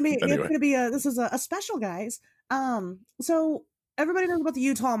 This is a special, guys. So everybody knows about the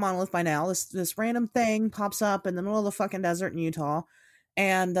Utah monolith by now. This random thing pops up in the middle of the fucking desert in Utah,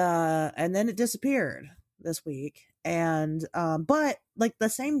 and then it disappeared this week. And but like the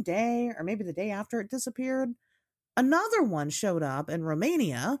same day, or maybe the day after it disappeared, another one showed up in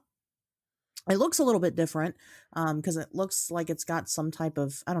Romania. It looks a little bit different, because it looks like it's got some type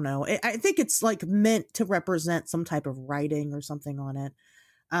of, I don't know. I think it's like meant to represent some type of writing or something on it.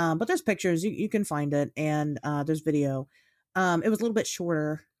 But there's pictures, you can find it, and there's video. It was a little bit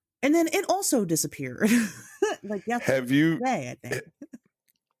shorter, and then it also disappeared. Like yesterday, I think.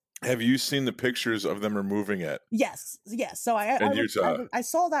 Have you seen the pictures of them removing it? Yes. So I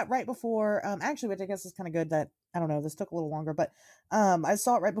saw that right before. Actually, which I guess is kind of good that, I don't know, this took a little longer, but I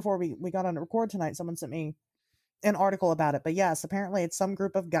saw it right before we got on to record tonight. Someone sent me an article about it. But yes, apparently it's some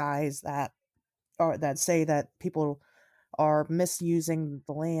group of guys that say that people are misusing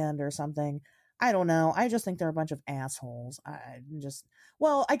the land or something. I don't know. I just think they're a bunch of assholes. I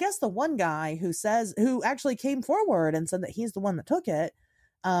guess the one guy who actually came forward and said that he's the one that took it,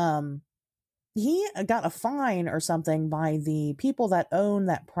 he got a fine or something by the people that own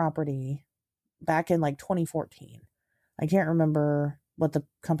that property back in like 2014. I can't remember what the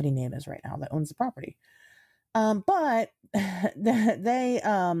company name is right now that owns the property. But they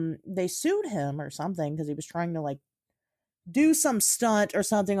sued him or something because he was trying to like do some stunt or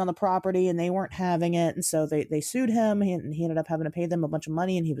something on the property, and they weren't having it. And so they sued him. He ended up having to pay them a bunch of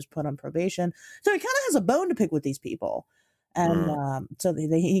money, and he was put on probation. So he kind of has a bone to pick with these people. And so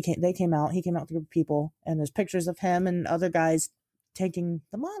he came out with a group of people, and there's pictures of him and other guys taking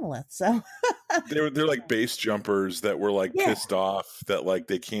the monolith. So they're like base jumpers that were like pissed off that like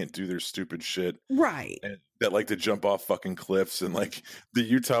they can't do their stupid shit, right? And that like to jump off fucking cliffs, and like the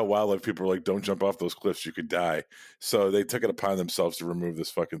Utah wildlife people were like, don't jump off those cliffs, you could die. So they took it upon themselves to remove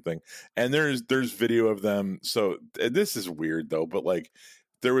this fucking thing. And there's video of them. So this is weird though, but like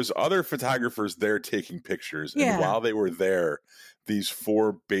there was other photographers there taking pictures, and while they were there, these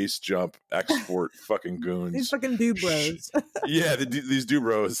 4 base jump export fucking goons, these fucking dude bros. These dude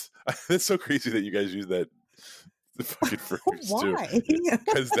bros. That's so crazy that you guys use that the fucking phrase too. Why?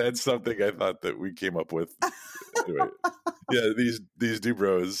 Because that's something I thought that we came up with. Anyway, these dude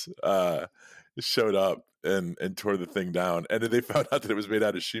bros showed up and tore the thing down, and then they found out that it was made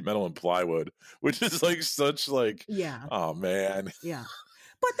out of sheet metal and plywood, which is like such like, oh man, yeah.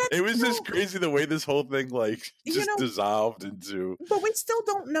 But that's it was just crazy the way this whole thing like just dissolved into. But we still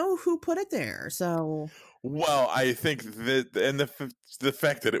don't know who put it there. So, well, I think that, and the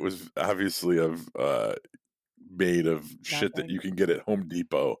fact that it was obviously made of shit that you can get at Home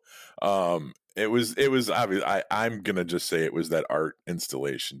Depot. It was obvious. I'm gonna just say it was that art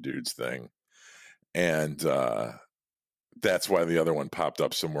installation dude's thing, and that's why the other one popped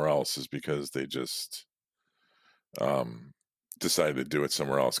up somewhere else, is because they just decided to do it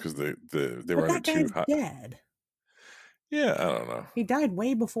somewhere else because they were under too hot. Dead. Yeah, I don't know. He died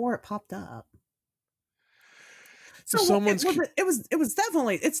way before it popped up. So it was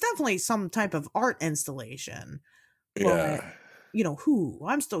definitely some type of art installation. Yeah. But, who?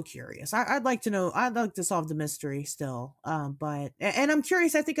 I'm still curious. I'd like to know. I'd like to solve the mystery still. But I'm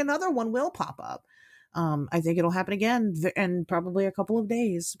curious. I think another one will pop up. I think it'll happen again in probably a couple of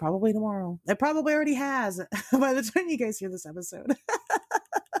days, probably tomorrow. It probably already has by the time you guys hear this episode.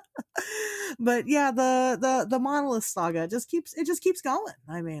 But yeah, the Monolith saga just keeps going.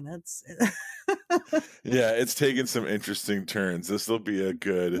 I mean, yeah, it's taken some interesting turns. This will be a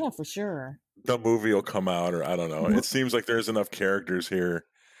good, yeah, for sure. The movie will come out, or I don't know. It seems like there's enough characters here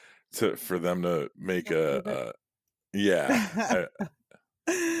for them to make yeah.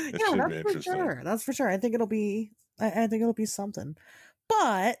 That's for sure. That's for sure. I think it'll be something.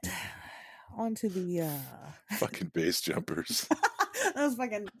 But onto the fucking base jumpers. those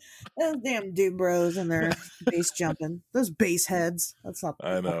damn dude bros and their base jumping. Those base heads. That's not.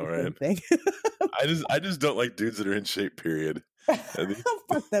 I know, right? Thing. I just don't like dudes that are in shape. Period.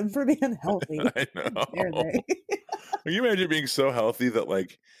 Fuck them for being healthy. I know. Can you imagine being so healthy that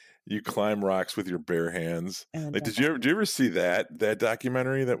like you climb rocks with your bare hands? Like, did you ever see that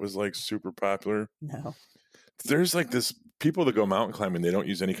documentary that was like super popular? No. There's like this people that go mountain climbing. They don't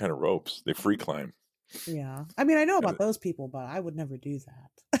use any kind of ropes. They free climb. Yeah, I mean, I know about those people, but I would never do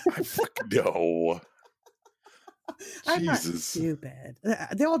that. I fucking know. I'm not stupid.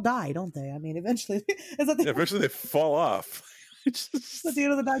 They all die, don't they? I mean, eventually, eventually they fall off. At the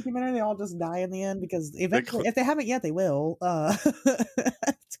end of the documentary, they all just die in the end because eventually, if they haven't yet, they will.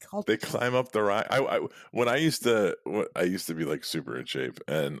 It's called. They climb up the rock. I used to be like super in shape,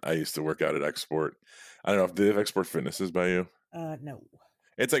 and I used to work out at Export. I don't know if they have Export Fitnesses by you. No.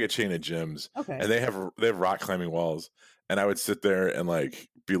 It's like a chain of gyms. Okay. And they have rock climbing walls. And I would sit there and like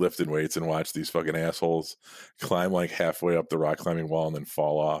be lifting weights and watch these fucking assholes climb like halfway up the rock climbing wall and then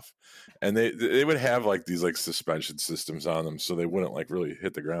fall off. And they would have like these like suspension systems on them so they wouldn't like really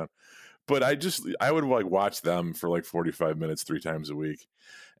hit the ground. But I would like watch them for like 45 minutes 3 times a week.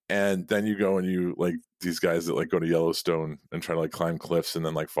 And then you go and you like these guys that like go to Yellowstone and try to like climb cliffs and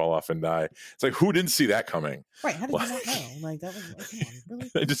then like fall off and die. It's like, who didn't see that coming? Right. How did you not know? Like that was like, come on,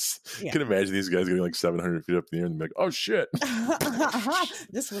 really? I just can imagine these guys getting like 700 feet up in the air and be like, oh shit.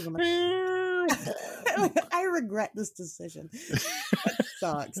 This was I regret this decision. It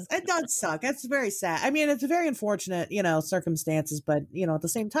sucks. It does suck. It's very sad. I mean, it's a very unfortunate, circumstances, but at the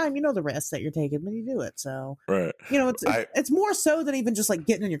same time, the risks that you're taking when you do it. So, right. It's more so than even just like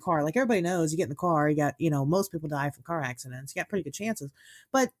getting in your car. Like everybody knows, you get in the car, you got, most people die from car accidents. You got pretty good chances,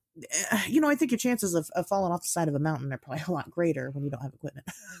 but I think your chances of falling off the side of a mountain are probably a lot greater when you don't have equipment.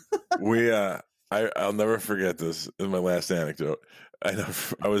 I'll never forget this. This is my last anecdote. I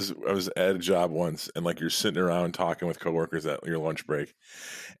was at a job once, and like you're sitting around talking with coworkers at your lunch break,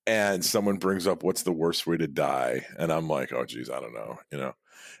 and someone brings up what's the worst way to die, and I'm like, oh geez, I don't know,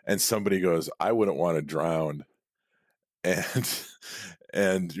 and somebody goes, I wouldn't want to drown,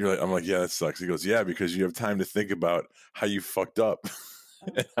 and you're like, I'm like, yeah, that sucks. He goes, yeah, because you have time to think about how you fucked up.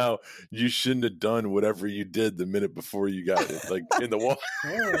 And how you shouldn't have done whatever you did the minute before you got it, like in the water.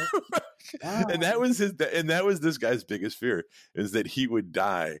 And that was this guy's biggest fear, is that he would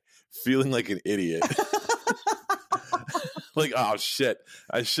die feeling like an idiot. Like, oh shit,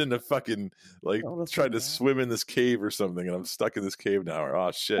 I shouldn't have fucking like tried to swim in this cave or something, and I'm stuck in this cave now. Or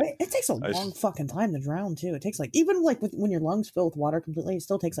oh shit, it takes a long fucking time to drown too. It takes like even like when your lungs fill with water completely, it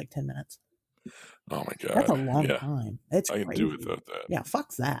still takes like 10 minutes. Oh my god, that's a long time. It's I can do without that. Yeah,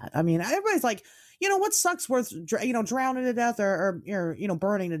 fuck that. I mean, everybody's like, what sucks worth drowning to death or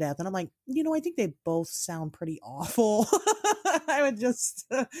burning to death, and I'm like, I think they both sound pretty awful. I would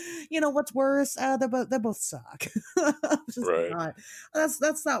just, what's worse? They both suck. Right.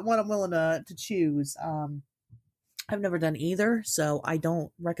 That's not what I'm willing to choose. I've never done either, so I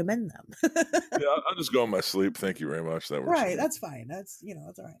don't recommend them. Yeah, I'll just go in my sleep. Thank you very much. That works. Right. That's fine. That's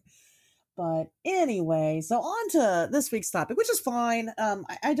that's all right. But anyway, so on to this week's topic, which is fine.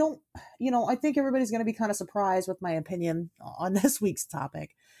 I don't, I think everybody's going to be kind of surprised with my opinion on this week's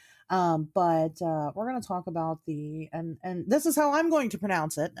topic. But we're going to talk about and this is how I'm going to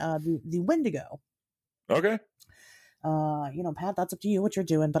pronounce it, the Wendigo. Okay. Pat, that's up to you what you're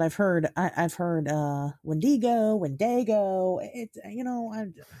doing, but I've heard Wendigo. It's I don't know.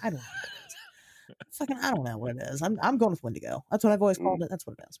 I don't know what it is. I'm going with Wendigo. That's what I've always called it. That's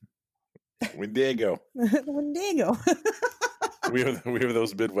what it is. Wendigo. Wendigo. we have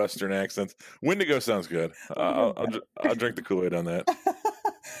those Midwestern accents. Wendigo sounds good. I'll drink the Kool-Aid on that.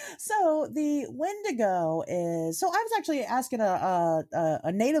 So the Wendigo is. So I was actually asking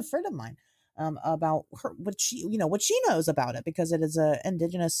a native friend of mine about what she knows about it, because it is a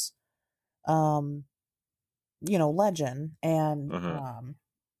indigenous legend. And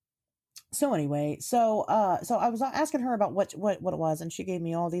so anyway, so I was asking her about what it was, and she gave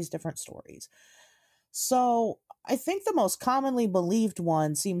me all these different stories. So I think the most commonly believed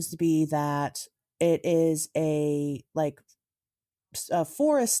one seems to be that it is a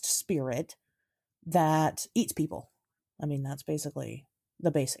forest spirit that eats people. I mean, that's basically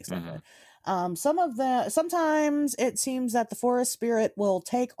the basics of it. Sometimes it seems that the forest spirit will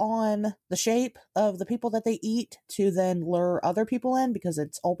take on the shape of the people that they eat to then lure other people in, because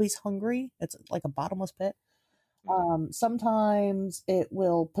it's always hungry. It's like a bottomless pit. Sometimes it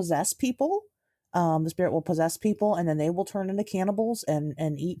will possess people. The spirit will possess people, and then they will turn into cannibals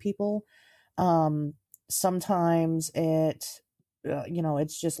and eat people. Sometimes it's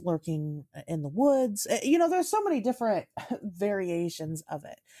just lurking in the woods. There's so many different variations of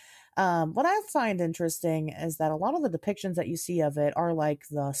it. What I find interesting is that a lot of the depictions that you see of it are like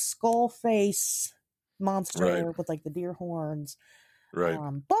the skull face monster with like the deer horns. Right.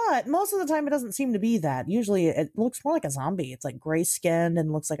 But most of the time it doesn't seem to be that. Usually it looks more like a zombie. It's like gray skinned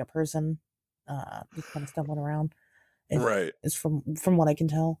and looks like a person just kind of stumbling around. It's from what I can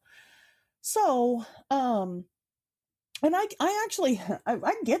tell. So, and I actually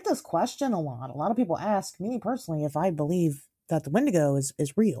I get this question a lot. A lot of people ask me personally if I believe that the Wendigo is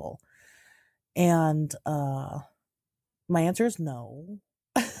real. And my answer is no.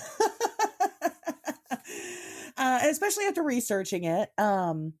 Especially after researching it.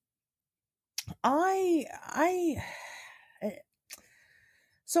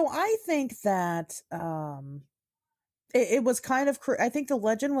 So I think that it was kind of I think the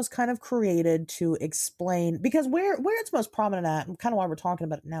legend was kind of created to explain, because where it's most prominent at, and kind of why we're talking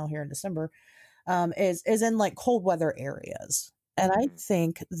about it now here in December, is in like cold weather areas. And I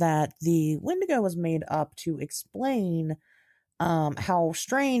think that the Wendigo was made up to explain how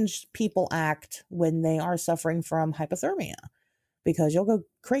strange people act when they are suffering from hypothermia, because you'll go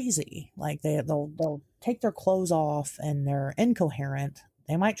crazy. Like they'll take their clothes off and they're incoherent.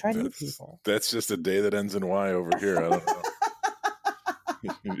 They might try to eat people. That's just a day that ends in Y over here. I don't know.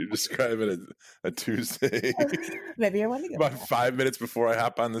 You're describing a Tuesday. Maybe you're Wendigo. About 5 minutes before I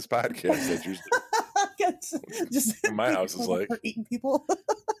hop on this podcast. That's usually just my house is like eating people.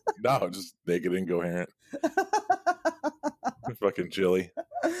 No, just naked, incoherent. Fucking chilly.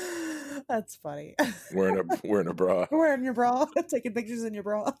 That's funny. Wearing a bra. Wearing your bra. Taking pictures in your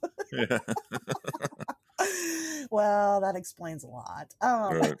bra. Yeah. Well, that explains a lot.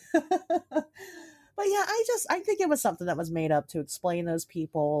 Right. But yeah, I think it was something that was made up to explain those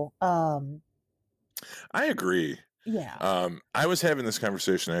people. I agree. Yeah. I was having this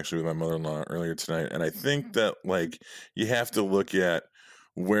conversation actually with my mother-in-law earlier tonight, and I think that you have to look at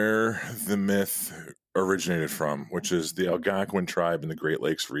where the myth originated from, which is the Algonquin tribe in the Great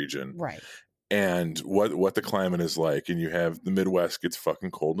Lakes region. Right. And what the climate is like, and you have the Midwest gets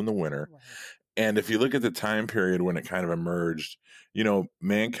fucking cold in the winter. Right. And if you look at the time period when it kind of emerged,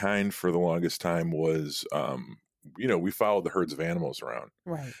 mankind for the longest time was, we followed the herds of animals around.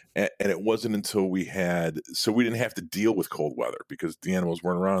 Right. And it wasn't until we didn't have to deal with cold weather, because the animals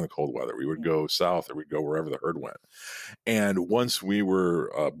weren't around in the cold weather. We would go south, or we'd go wherever the herd went. And once we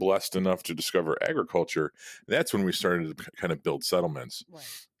were blessed enough to discover agriculture, that's when we started to kind of build settlements. Right.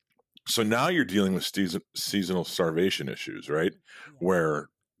 So now you're dealing with seasonal starvation issues, right? Yeah. Where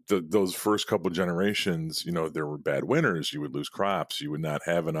those first couple generations, there were bad winters. You would lose crops. You would not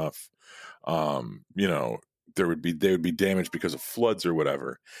have enough. They would be damaged because of floods or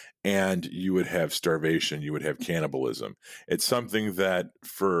whatever, and you would have starvation. You would have cannibalism. It's something that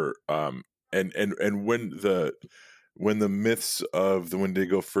and when the myths of the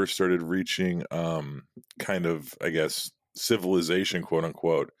Wendigo first started reaching kind of, I guess, civilization, quote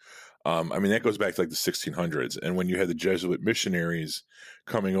unquote. That goes back to the 1600s. And when you had the Jesuit missionaries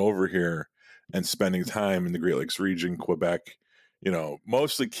coming over here and spending time in the Great Lakes region, Quebec,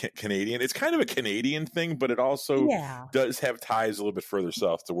 mostly Canadian. It's kind of a Canadian thing, but it also does have ties a little bit further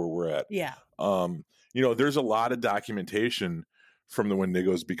south to where we're at. Yeah. There's a lot of documentation from the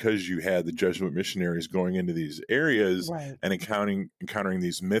Wendigos because you had the Jesuit missionaries going into these areas Right. and encountering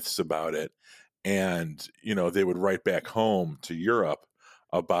these myths about it. And, they would write back home to Europe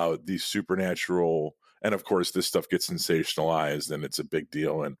about these supernatural, and of course this stuff gets sensationalized and it's a big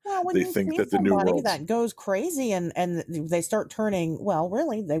deal. And Well, when they you think see that the New somebody World's, that goes crazy and they start turning, well,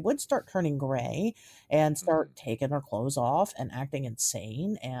 really, they would start turning gray and start taking their clothes off and acting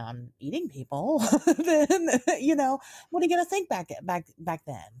insane and eating people, then what are you gonna think back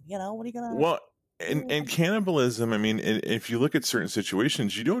then? What are you gonna? well, and cannibalism, I mean, if you look at certain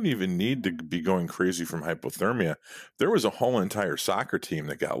situations, you don't even need to be going crazy from hypothermia. There was a whole entire soccer team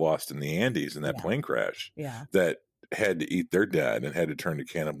that got lost in the Andes in that Yeah, plane crash yeah. that had to eat their dead and had to turn to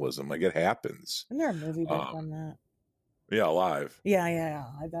cannibalism. Like, it happens. Isn't there a movie based Um, on that? yeah, alive. Yeah.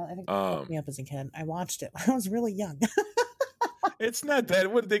 I think it fucked Um, me up as a kid. I watched it when I was really young. it's not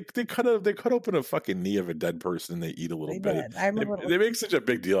that. What they cut open a fucking knee of a dead person and they eat a little They bit. did. I remember They make such a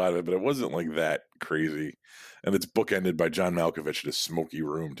big deal out of it, but it wasn't like that crazy. And it's bookended by John Malkovich in a smoky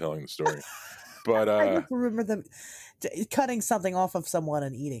room telling the story. But I just remember them cutting something off of someone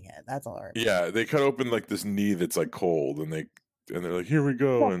and eating it. That's all right. yeah, they cut open like this knee that's like cold, and they're like, "Here we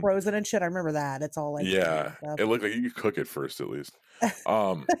go," All and frozen and shit. I remember that. It's all like yeah, stuff. it looked like you could cook it first at least.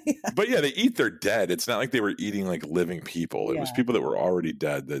 Yeah. But yeah, they eat their dead. It's not like they were eating like living people. It was Yeah. people that were already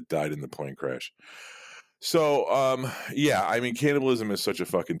dead that died in the plane crash. So, yeah, I mean, cannibalism is such a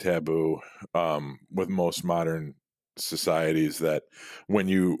fucking taboo with most modern societies that when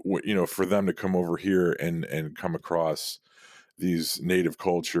for them to come over here and come across these native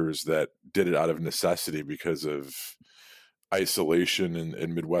cultures that did it out of necessity because of isolation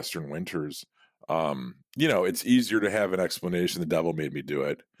and Midwestern winters, it's easier to have an explanation. The devil made me do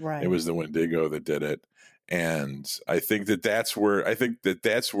it. Right. It was the Wendigo that did it. And I think that's where,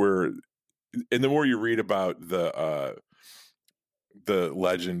 and the more you read about the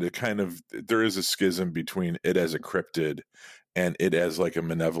legend, there is a schism between it as a cryptid and it as like a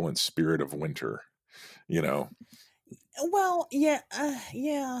malevolent spirit of winter, Well, yeah,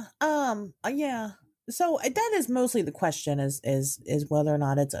 yeah, yeah. So that is mostly the question is whether or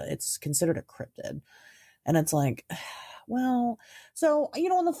not it's considered a cryptid, and it's like, well, so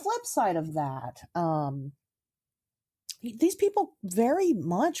on the flip side of that, these people very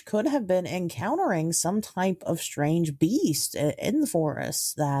much could have been encountering some type of strange beast in the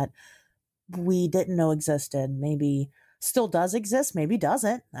forest that we didn't know existed. Maybe still does exist, maybe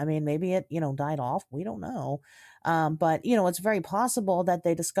doesn't. I mean, maybe it, died off. We don't know. But it's very possible that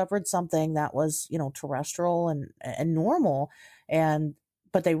they discovered something that was, terrestrial and normal,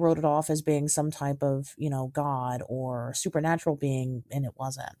 but they wrote it off as being some type of, god or supernatural being, and it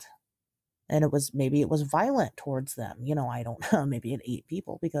wasn't. And maybe it was violent towards them. I don't know. Maybe it ate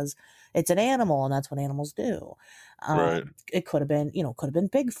people because it's an animal and that's what animals do. Right. It could have been,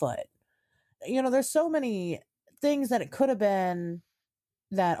 Bigfoot. There's so many things that it could have been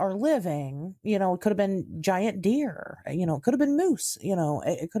that are living. It could have been giant deer. It could have been moose.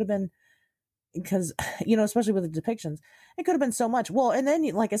 It could have been, because especially with the depictions, it could have been so much. Well, and then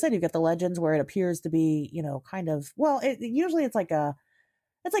like I said, you get the legends where it appears to be kind of, well, usually it's like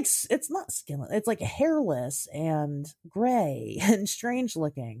it's not skinless. It's like hairless and gray and strange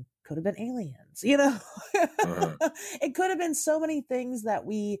looking. Could have been aliens, Uh-huh. It could have been so many things that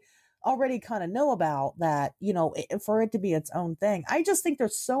we already kind of know about that, for it to be its own thing. I just think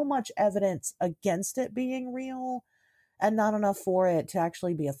there's so much evidence against it being real and not enough for it to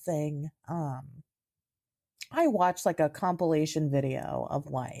actually be a thing. I watched like a compilation video of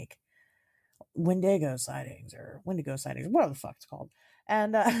like Wendigo sightings, whatever the fuck it's called.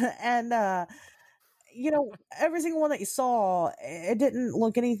 And every single one that you saw, it didn't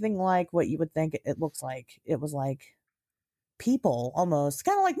look anything like what you would think it looks like. It was like people almost,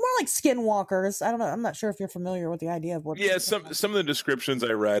 kind of like more like skinwalkers. I don't know. I'm not sure if you're familiar with the idea of what. Yeah, some of the descriptions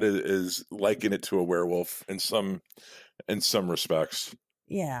I read is liken it to a werewolf in some respects.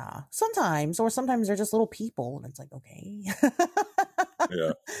 Yeah, sometimes they're just little people, and it's like, okay.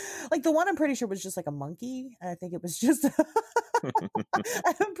 Yeah. Like the one I'm pretty sure was just like a monkey. I think it was just.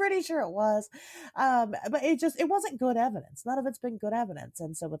 I'm pretty sure it was, but it wasn't good evidence. None of it's been good evidence,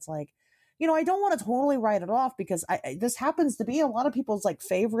 and so it's like, I don't want to totally write it off because this happens to be a lot of people's like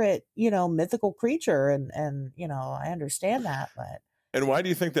favorite, mythical creature, and I understand that, but. And why do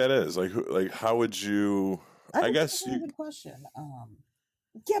you think that is? Like how would you? I guess that's a good question.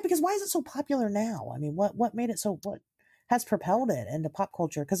 Yeah, because why is it so popular now? I mean, what made it so? What has propelled it into pop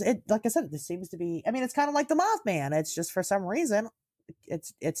culture? Because it, like I said, this seems to be. I mean, it's kind of like the Mothman. It's just for some reason,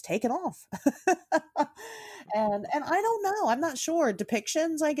 it's taken off, and I don't know. I'm not sure.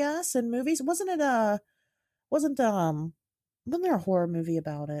 Depictions, I guess, in movies. Wasn't wasn't there a horror movie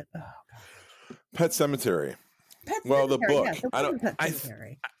about it? Oh gosh. Pet Sematary. Pet Well, Sematary, the book. yes, I don't. Pet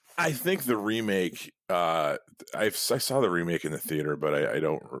Sematary. I think the remake. I saw the remake in the theater, but I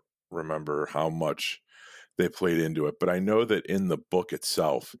don't remember how much they played into it. But I know that in the book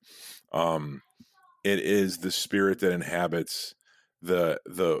itself, it is the spirit that inhabits the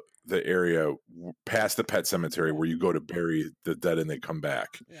area past the pet cemetery where you go to bury the dead and they come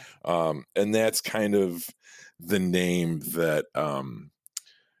back. Yeah. And that's kind of the name that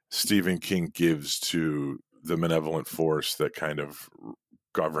Stephen King gives to the malevolent force that kind of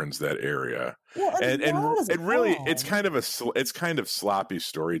governs that area. Well, And really it's kind of sloppy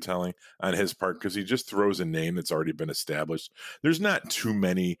storytelling on his part, because he just throws a name that's already been established. There's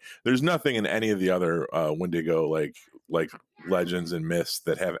nothing in any of the other Wendigo like legends and myths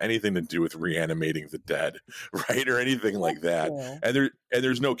that have anything to do with reanimating the dead, right, or anything like that. Cool. And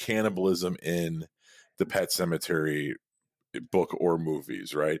there's no cannibalism in the Pet Cemetery book or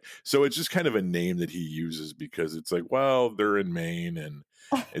movies, right? So it's just kind of a name that he uses because it's like, well, they're in Maine and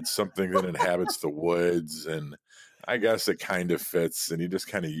it's something that inhabits the woods, and I guess it kind of fits, and he just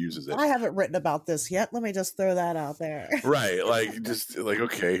kind of uses it. I haven't written about this yet. Let me just throw that out there. Right, like just like,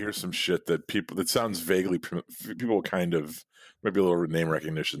 okay, here's some shit that sounds vaguely, people kind of maybe a little name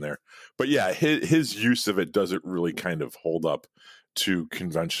recognition there, but yeah, his use of it doesn't really kind of hold up to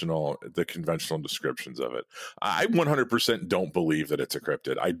the conventional descriptions of it. I 100% don't believe that it's a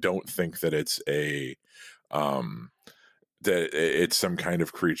cryptid. I don't think that it's that it's some kind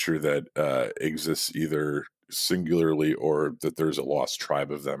of creature that exists either singularly or that there's a lost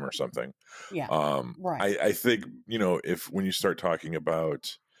tribe of them or something. Yeah. Right. I think, when you start talking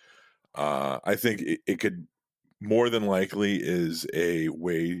about, I think it could more than likely is a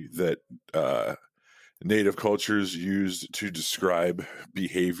way that Native cultures used to describe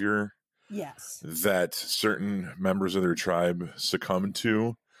behavior. Yes. That certain members of their tribe succumbed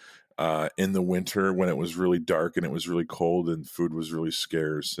to in the winter when it was really dark and it was really cold and food was really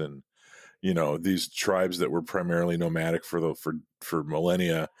scarce. And, these tribes that were primarily nomadic for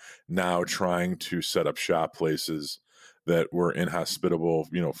millennia, now trying to set up shop places that were inhospitable,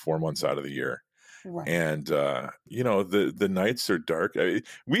 4 months out of the year. Right. And the nights are dark.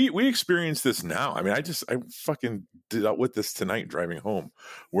 We experience this now. I mean, I fucking dealt with this tonight driving home.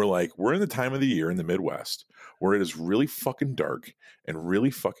 We're in the time of the year in the Midwest where it is really fucking dark and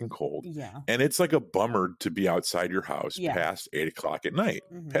really fucking cold. Yeah. And it's like a bummer to be outside your house past 8:00 at night,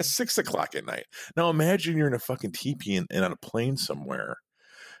 past 6:00 at night. Now imagine you're in a fucking teepee and on a plane somewhere,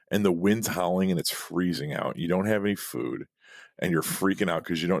 and the wind's howling and it's freezing out. You don't have any food. And you're freaking out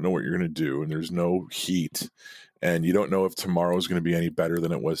because you don't know what you're going to do, and there's no heat, and you don't know if tomorrow is going to be any better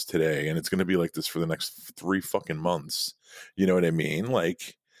than it was today, and it's going to be like this for the next 3 fucking months. You know what I mean?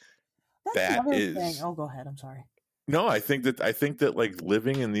 Like that's that is. Thing. Oh, go ahead. I'm sorry. No, I think that like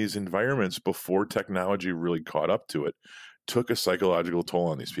living in these environments before technology really caught up to it took a psychological toll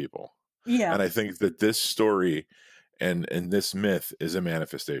on these people. Yeah, and I think that this story and this myth is a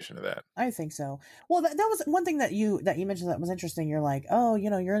manifestation of that. I think so. Well, that was one thing that you mentioned that was interesting. You're like, oh,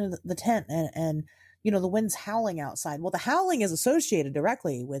 you're in the tent and the wind's howling outside. Well, the howling is associated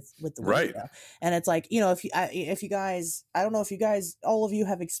directly with the wind, right. And it's like, if you guys, I don't know if you guys, all of you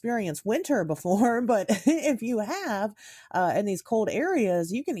have experienced winter before, but if you have, in these cold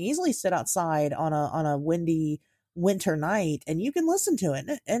areas, you can easily sit outside on a windy winter night and you can listen to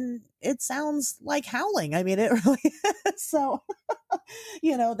it and it sounds like howling. I mean, it really is. So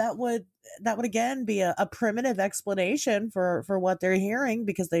that would again be a primitive explanation for what they're hearing,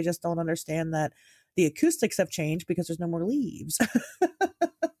 because they just don't understand that the acoustics have changed because there's no more leaves.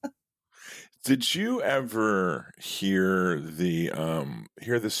 Did you ever hear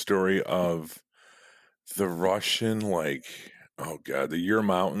the story of the Russian, the Ural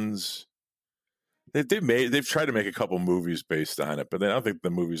Mountains? They've tried to make a couple movies based on it, but I don't think the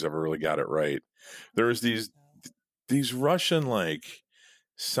movies ever really got it right. There was these Russian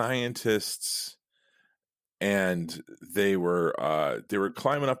scientists, and they were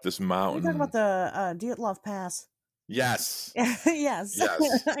climbing up this mountain. You're talking about the Dyatlov Pass. Yes. Yes.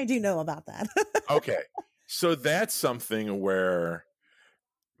 I do know about that. Okay, so that's something where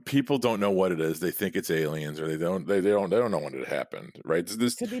people don't know what it is. They think it's aliens, or they don't know when it happened, right?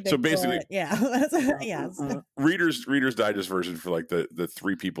 So basically, yes. Reader's Digest version for the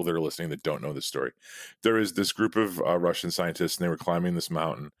 3 people that are listening that don't know this story. There is this group of Russian scientists, and they were climbing this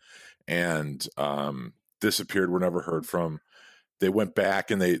mountain and disappeared, were never heard from. They went back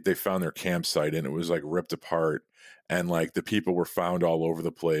and they found their campsite, and it was ripped apart, and the people were found all over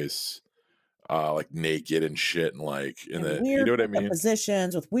the place. like naked and shit, and like in the, weird you know what I mean?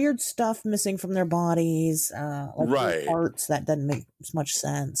 Positions with weird stuff missing from their bodies, like Right. parts that doesn't make much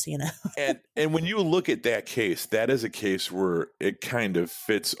sense, you know. and when you look at that case, that is a case where it kind of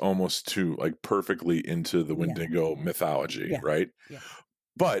fits almost to like perfectly into the Wendigo mythology, right? Yeah.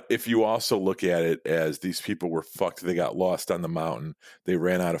 But if you also look at it as these people were fucked, they got lost on the mountain, they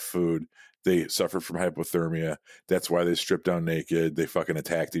ran out of food, they suffered from hypothermia. That's why they stripped down naked. They fucking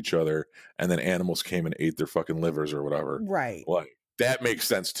attacked each other, and then animals came and ate their fucking livers or whatever. Right. Like that makes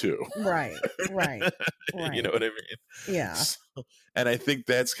sense too. Right. You know what I mean? Yeah. So, and I think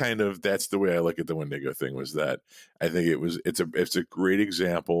that's the way I look at the Wendigo thing, was that I think it's a great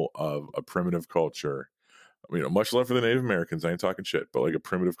example of a primitive culture. You know, much love for the Native Americans. I ain't talking shit, but like a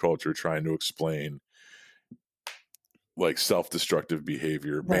primitive culture trying to explain like self-destructive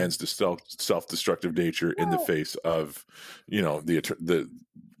behavior, man's self-destructive nature in the face of, you know, the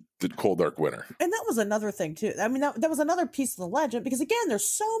cold dark winter. And that was another thing too. I mean, that was another piece of the legend, because again, there's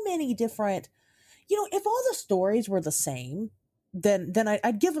so many different, you know, if all the stories were the same, then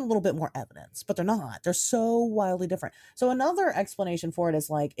I'd give it a little bit more evidence, but they're not. They're so wildly different. So another explanation for it is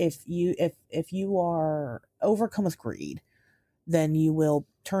like, if you are overcome with greed, then you will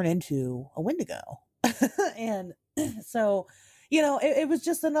turn into a Wendigo. And so, you know, it was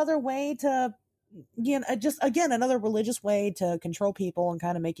just another way to, you know, just again, another religious way to control people and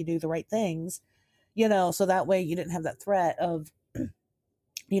kind of make you do the right things, you know, so that way you didn't have that threat of,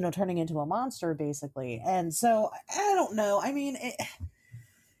 you know, turning into a monster basically. And so I don't know. I mean,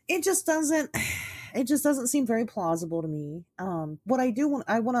 it just doesn't seem very plausible to me. What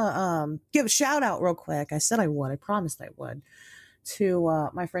I want to give a shout out real quick. I said I would. I promised I would, to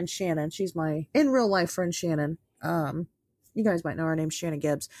my friend Shannon. She's my in real life friend Shannon. You guys might know her name's Shannon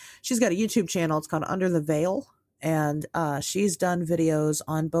Gibbs. She's got a YouTube channel. It's called Under the Veil, and she's done videos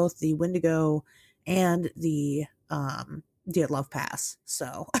on both the Wendigo and the Dead Love Pass.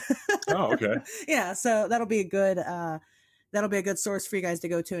 So, oh, okay, yeah. So that'll be a good source for you guys to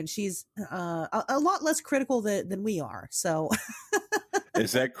go to. And she's a lot less critical than we are. So,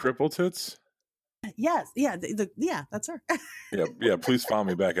 is that Cripple Tits? Yes, yeah, yeah, that's her. yeah. Please follow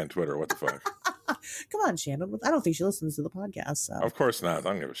me back on Twitter. What the fuck? Come on, Shannon. I don't think she listens to the podcast. So. Of course not. I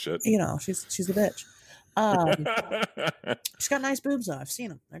don't give a shit. You know, she's a bitch. She's got nice boobs though. I've seen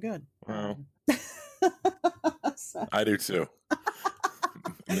them. They're good. Wow. So. I do too.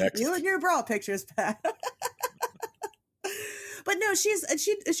 Next. You and your bra pictures, Pat. But no, she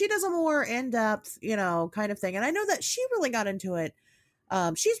does a more in-depth, you know, kind of thing. And I know that she really got into it.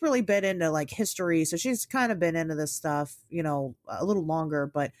 She's really been into like history, so she's kind of been into this stuff, you know, a little longer.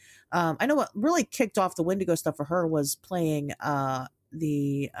 But I know what really kicked off the Wendigo stuff for her was playing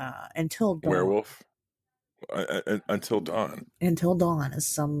the Until Dawn. Werewolf. Until Dawn. Until Dawn is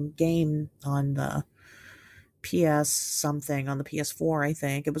some game on the PS something, on the PS4, I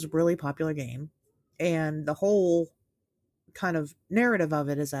think. It was a really popular game, and the whole kind of narrative of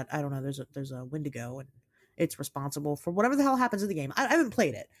it is that, I don't know, there's a Wendigo and it's responsible for whatever the hell happens in the game. I haven't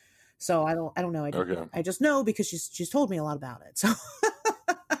played it, so I don't know. I just know because she's told me a lot about it. So,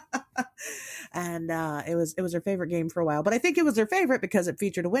 and it was her favorite game for a while. But I think it was her favorite because it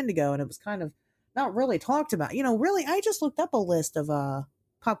featured a Wendigo, and it was kind of not really talked about. You know, really, I just looked up a list of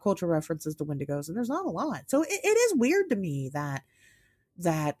pop culture references to Wendigos, and there's not a lot. So it is weird to me that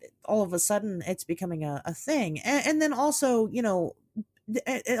all of a sudden it's becoming a thing, and then also, you know,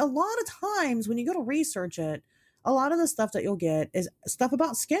 a lot of times when you go to research it, a lot of the stuff that you'll get is stuff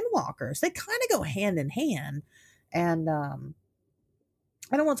about skinwalkers. They kind of go hand in hand. And I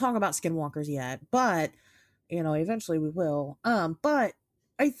don't want to talk about skinwalkers yet, but, you know, eventually we will. But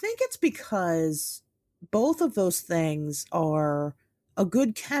I think it's because both of those things are a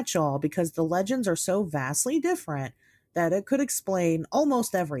good catch-all, because the legends are so vastly different that it could explain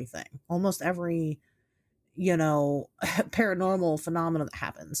almost everything, almost every, you know, paranormal phenomenon that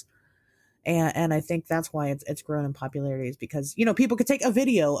happens. And I think that's why it's grown in popularity, is because, you know, people could take a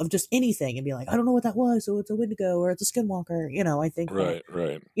video of just anything and be like, I don't know what that was, so it's a Wendigo or it's a skinwalker. You know, I think right.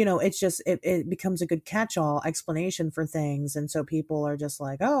 You know, it's just it becomes a good catch-all explanation for things, and so people are just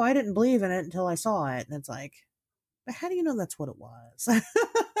like, oh, I didn't believe in it until I saw it, and it's like, but how do you know that's what it was?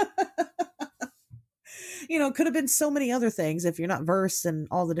 You know, it could have been so many other things. If you're not versed in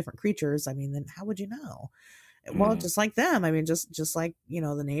all the different creatures, I mean, then how would you know? Well, just like them. I mean, just like, you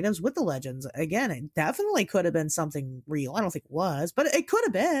know, the natives with the legends. Again, it definitely could have been something real. I don't think it was, but it could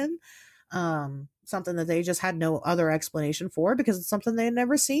have been something that they just had no other explanation for, because it's something they had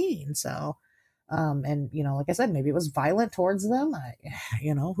never seen. So, and, you know, like I said, maybe it was violent towards them.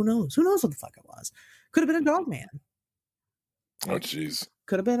 You know, who knows? Who knows what the fuck it was? Could have been a dog man. Oh, jeez.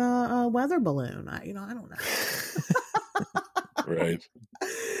 could have been a weather balloon. I don't know. Right.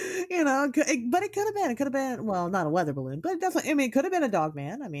 But it could have been, well, not a weather balloon, but definitely, I mean, it could have been a dog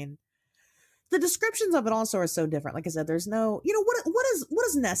man. I mean, the descriptions of it also are so different. Like I said, there's no, what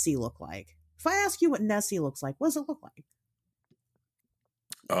does Nessie look like? If I ask you what Nessie looks like, what does it look like?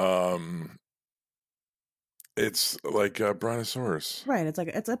 It's like a brontosaurus. Right. It's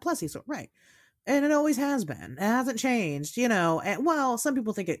a plesiosaur. Right. And it always has been. It hasn't changed, and well, some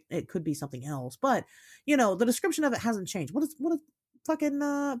people think it could be something else, but the description of it hasn't changed. What does fucking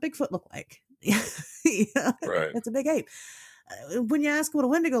Bigfoot look like? Right. It's a big ape. When you ask what a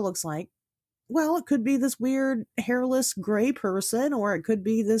Wendigo looks like, well, it could be this weird hairless gray person, or it could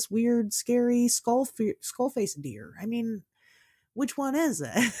be this weird scary skull faced deer. I mean, which one is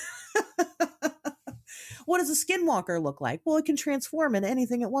it? What does a skinwalker look like? Well, it can transform into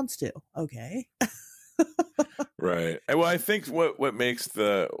anything it wants to. Okay. Right. Well, I think what makes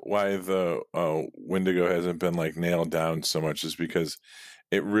why the Wendigo hasn't been like nailed down so much is because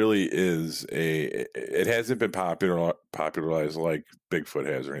it really is it hasn't been popularized like Bigfoot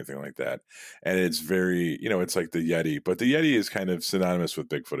has or anything like that. And it's very, it's like the Yeti, but the Yeti is kind of synonymous with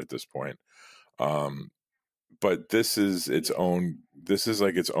Bigfoot at this point. But this is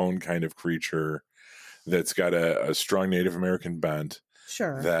like its own kind of creature that's got a strong Native American bent.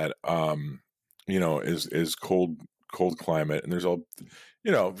 Sure. That, is cold climate. And there's all,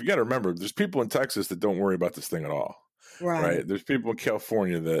 you got to remember, there's people in Texas that don't worry about this thing at all. Right. There's people in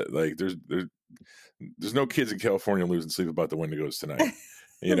California that like, there's no kids in California losing sleep about the Wendigos tonight.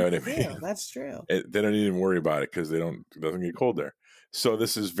 You know what I mean? Yeah, that's true. They don't even worry about it because it doesn't get cold there. So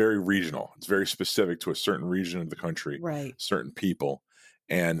this is very regional. It's very specific to a certain region of the country, right? Certain people.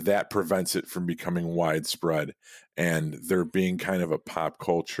 And that prevents it from becoming widespread and there being kind of a pop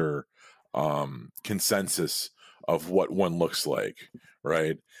culture consensus of what one looks like,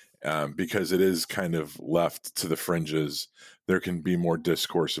 right? Because it is kind of left to the fringes. There can be more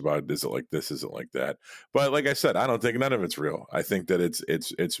discourse about, is it like this? Is it like that? But like I said, I don't think none of it's real. I think that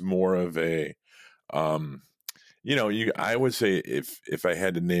it's more of a, I would say if I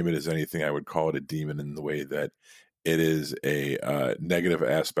had to name it as anything, I would call it a demon in the way that it is a negative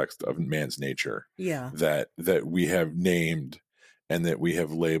aspect of man's nature. Yeah. That we have named and that we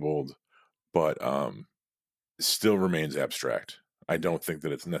have labeled, but still remains abstract. I don't think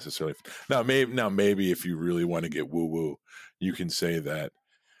that it's necessarily now. Maybe if you really want to get woo woo, you can say that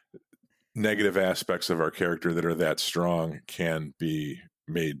negative aspects of our character that are that strong can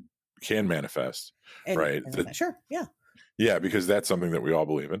manifest, right? Sure, yeah. Yeah, because that's something that we all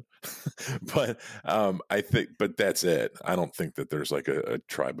believe in. But but that's it. I don't think that there's like a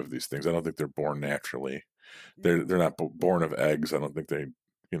tribe of these things. I don't think they're born naturally. They're not born of eggs. I don't think they,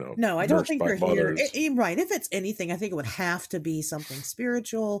 No, I don't think they're mothers. Here. Right. If it's anything, I think it would have to be something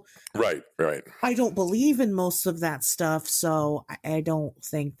spiritual. Right. I don't believe in most of that stuff, so I don't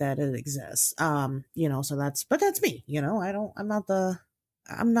think that it exists. So that's me.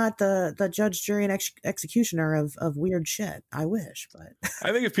 I'm not the judge, jury, and executioner of weird shit. I wish, but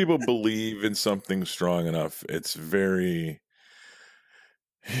I think if people believe in something strong enough, it's very,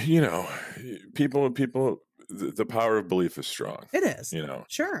 people. The power of belief is strong. It is,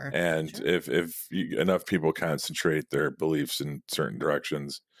 sure. And sure. if enough people concentrate their beliefs in certain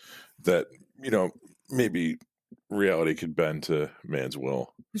directions, that maybe reality could bend to man's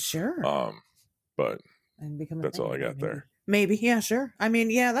will. Sure. But and become that's all I got there. Maybe, yeah, sure. I mean,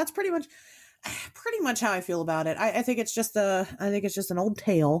 yeah, that's pretty much how I feel about it. I think it's just an old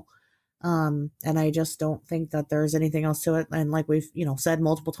tale. And I just don't think that there's anything else to it. And like we've, said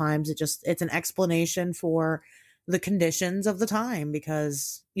multiple times, it's an explanation for the conditions of the time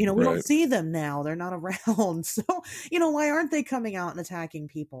because, we don't see them now. They're not around. So, why aren't they coming out and attacking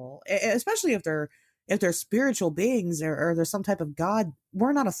people? Especially if they're spiritual beings or there's some type of God.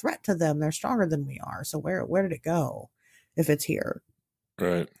 We're not a threat to them. They're stronger than we are. So where did it go if it's here?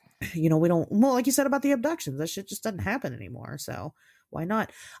 Right. We don't, well, like you said about the abductions, that shit just doesn't happen anymore. So why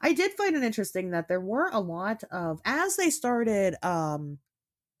not? I did find it interesting that there were a lot of, as they started kind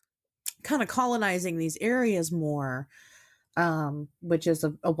of colonizing these areas more, which is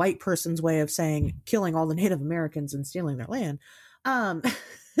a white person's way of saying killing all the Native Americans and stealing their land.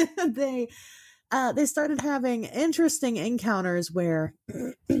 They started having interesting encounters where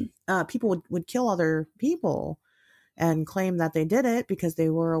people would kill other people and claim that they did it because they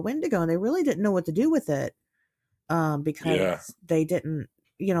were a Wendigo and they really didn't know what to do with it. Because they didn't,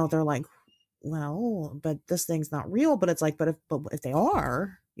 they're like, well, but this thing's not real. But it's like, but if they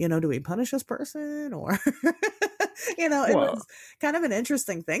are, do we punish this person or? It was kind of an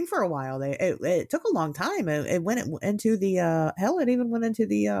interesting thing for a while. It took a long time. It went into the hell. It even went into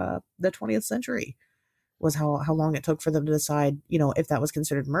the 20th century. Was how long it took for them to decide, if that was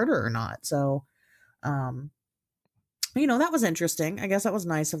considered murder or not. So, that was interesting. I guess that was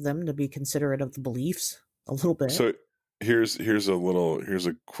nice of them to be considerate of the beliefs a little bit. So here's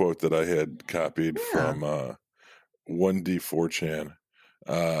a quote that I had copied from 1D4chan.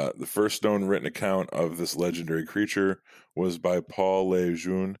 The first known written account of this legendary creature was by Paul Le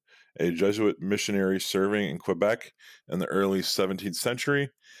Jeune, a Jesuit missionary serving in Quebec in the early 17th century.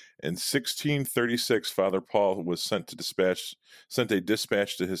 In 1636, Father Paul was sent a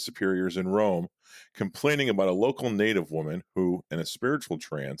dispatch to his superiors in Rome, complaining about a local native woman who, in a spiritual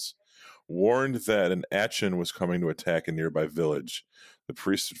trance, warned that an Achin was coming to attack a nearby village. The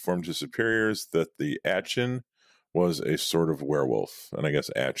priest informed his superiors that the Achin was a sort of werewolf, and I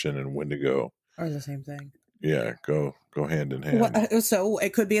guess Achin and Wendigo are the same thing. Yeah, go hand in hand. Well, so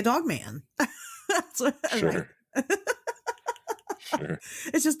it could be a dog man. That's what, sure. Right? Sure.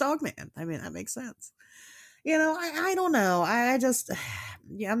 It's just dog man. I mean, that makes sense. I don't know. I just,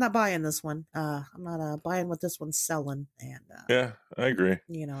 I'm not buying this one. I'm not buying what this one's selling. And yeah, I agree.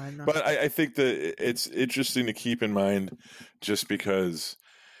 I'm not. But I think that it's interesting to keep in mind, just because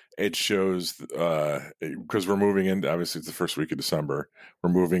it shows, because we're moving into, obviously it's the first week of December.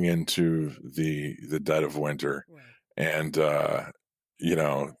 We're moving into the dead of winter, right. And that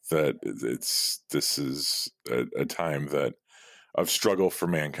this is a time that of struggle for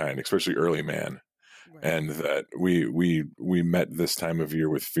mankind, especially early man. Right. And that we met this time of year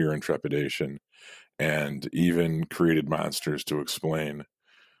with fear and trepidation, and even created monsters to explain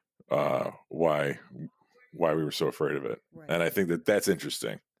why we were so afraid of it. Right. And I think that's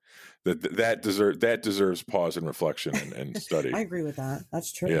interesting. That deserves pause and reflection and study. I agree with that.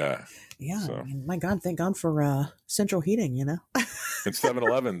 That's true. Yeah. So. I mean, my God, thank God for central heating. It's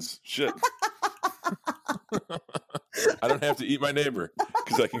 7-Elevens. Shit. I don't have to eat my neighbor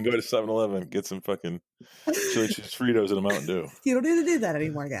because I can go to 7-Eleven, get some fucking chili cheese Fritos and a Mountain Dew. You don't need to do that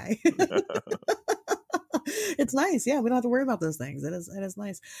anymore, guy. It's nice. Yeah, we don't have to worry about those things. It is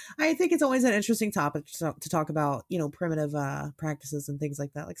nice. I think it's always an interesting topic to talk about, primitive practices and things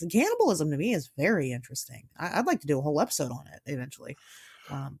like that. Like cannibalism to me is very interesting. I'd like to do a whole episode on it eventually.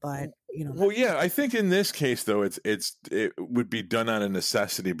 But well, yeah, I think in this case though, it would be done out of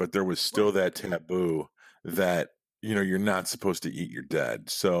necessity, but there was still that taboo that you're not supposed to eat your dead.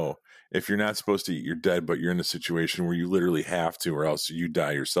 So if you're not supposed to eat your dead, but you're in a situation where you literally have to, or else you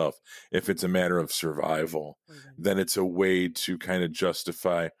die yourself, if it's a matter of survival, then it's a way to kind of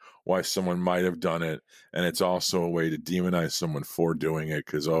justify why someone might have done it, and it's also a way to demonize someone for doing it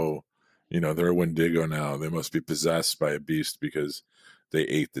because they're a Wendigo now, they must be possessed by a beast because they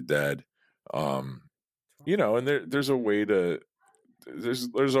ate the dead. And there's a way to.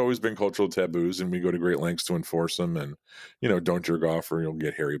 There's always been cultural taboos, and we go to great lengths to enforce them. And don't jerk off, or you'll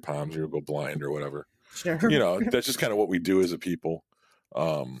get hairy palms, or you'll go blind, or whatever. Sure. That's just kind of what we do as a people. We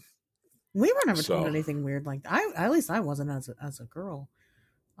were never told anything weird like that. At least I wasn't as a girl.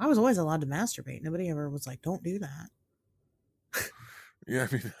 I was always allowed to masturbate. Nobody ever was like, "Don't do that." Yeah,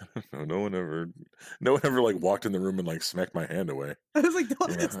 I mean, I don't know. No one ever like walked in the room and like smacked my hand away. I was like,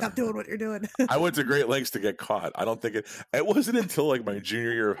 stop doing what you're doing. I went to great lengths to get caught. I don't think it wasn't until like my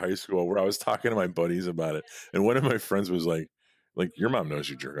junior year of high school where I was talking to my buddies about it. And one of my friends was like, your mom knows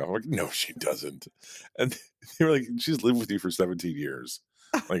you jerk off. I'm like, no, she doesn't. And they were like, she's lived with you for 17 years.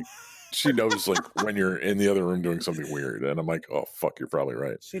 Like, she knows like when you're in the other room doing something weird. And I'm like, oh, fuck, you're probably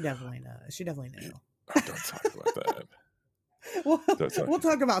right. She definitely knows. She definitely knew. Don't talk about that. We'll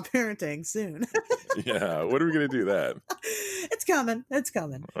talk about parenting soon. Yeah, what are we gonna do that? It's coming.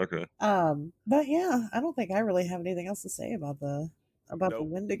 Okay. But yeah, I don't think I really have anything else to say about the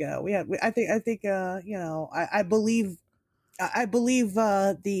Wendigo. I think I believe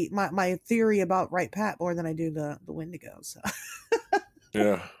my theory about Right Pat more than I do the Wendigo. So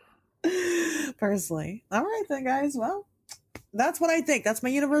yeah, personally. All right then, guys. Well, that's what I think. That's my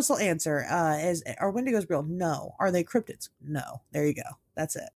universal answer. Are Wendigos real? No. Are they cryptids? No. There you go. That's it.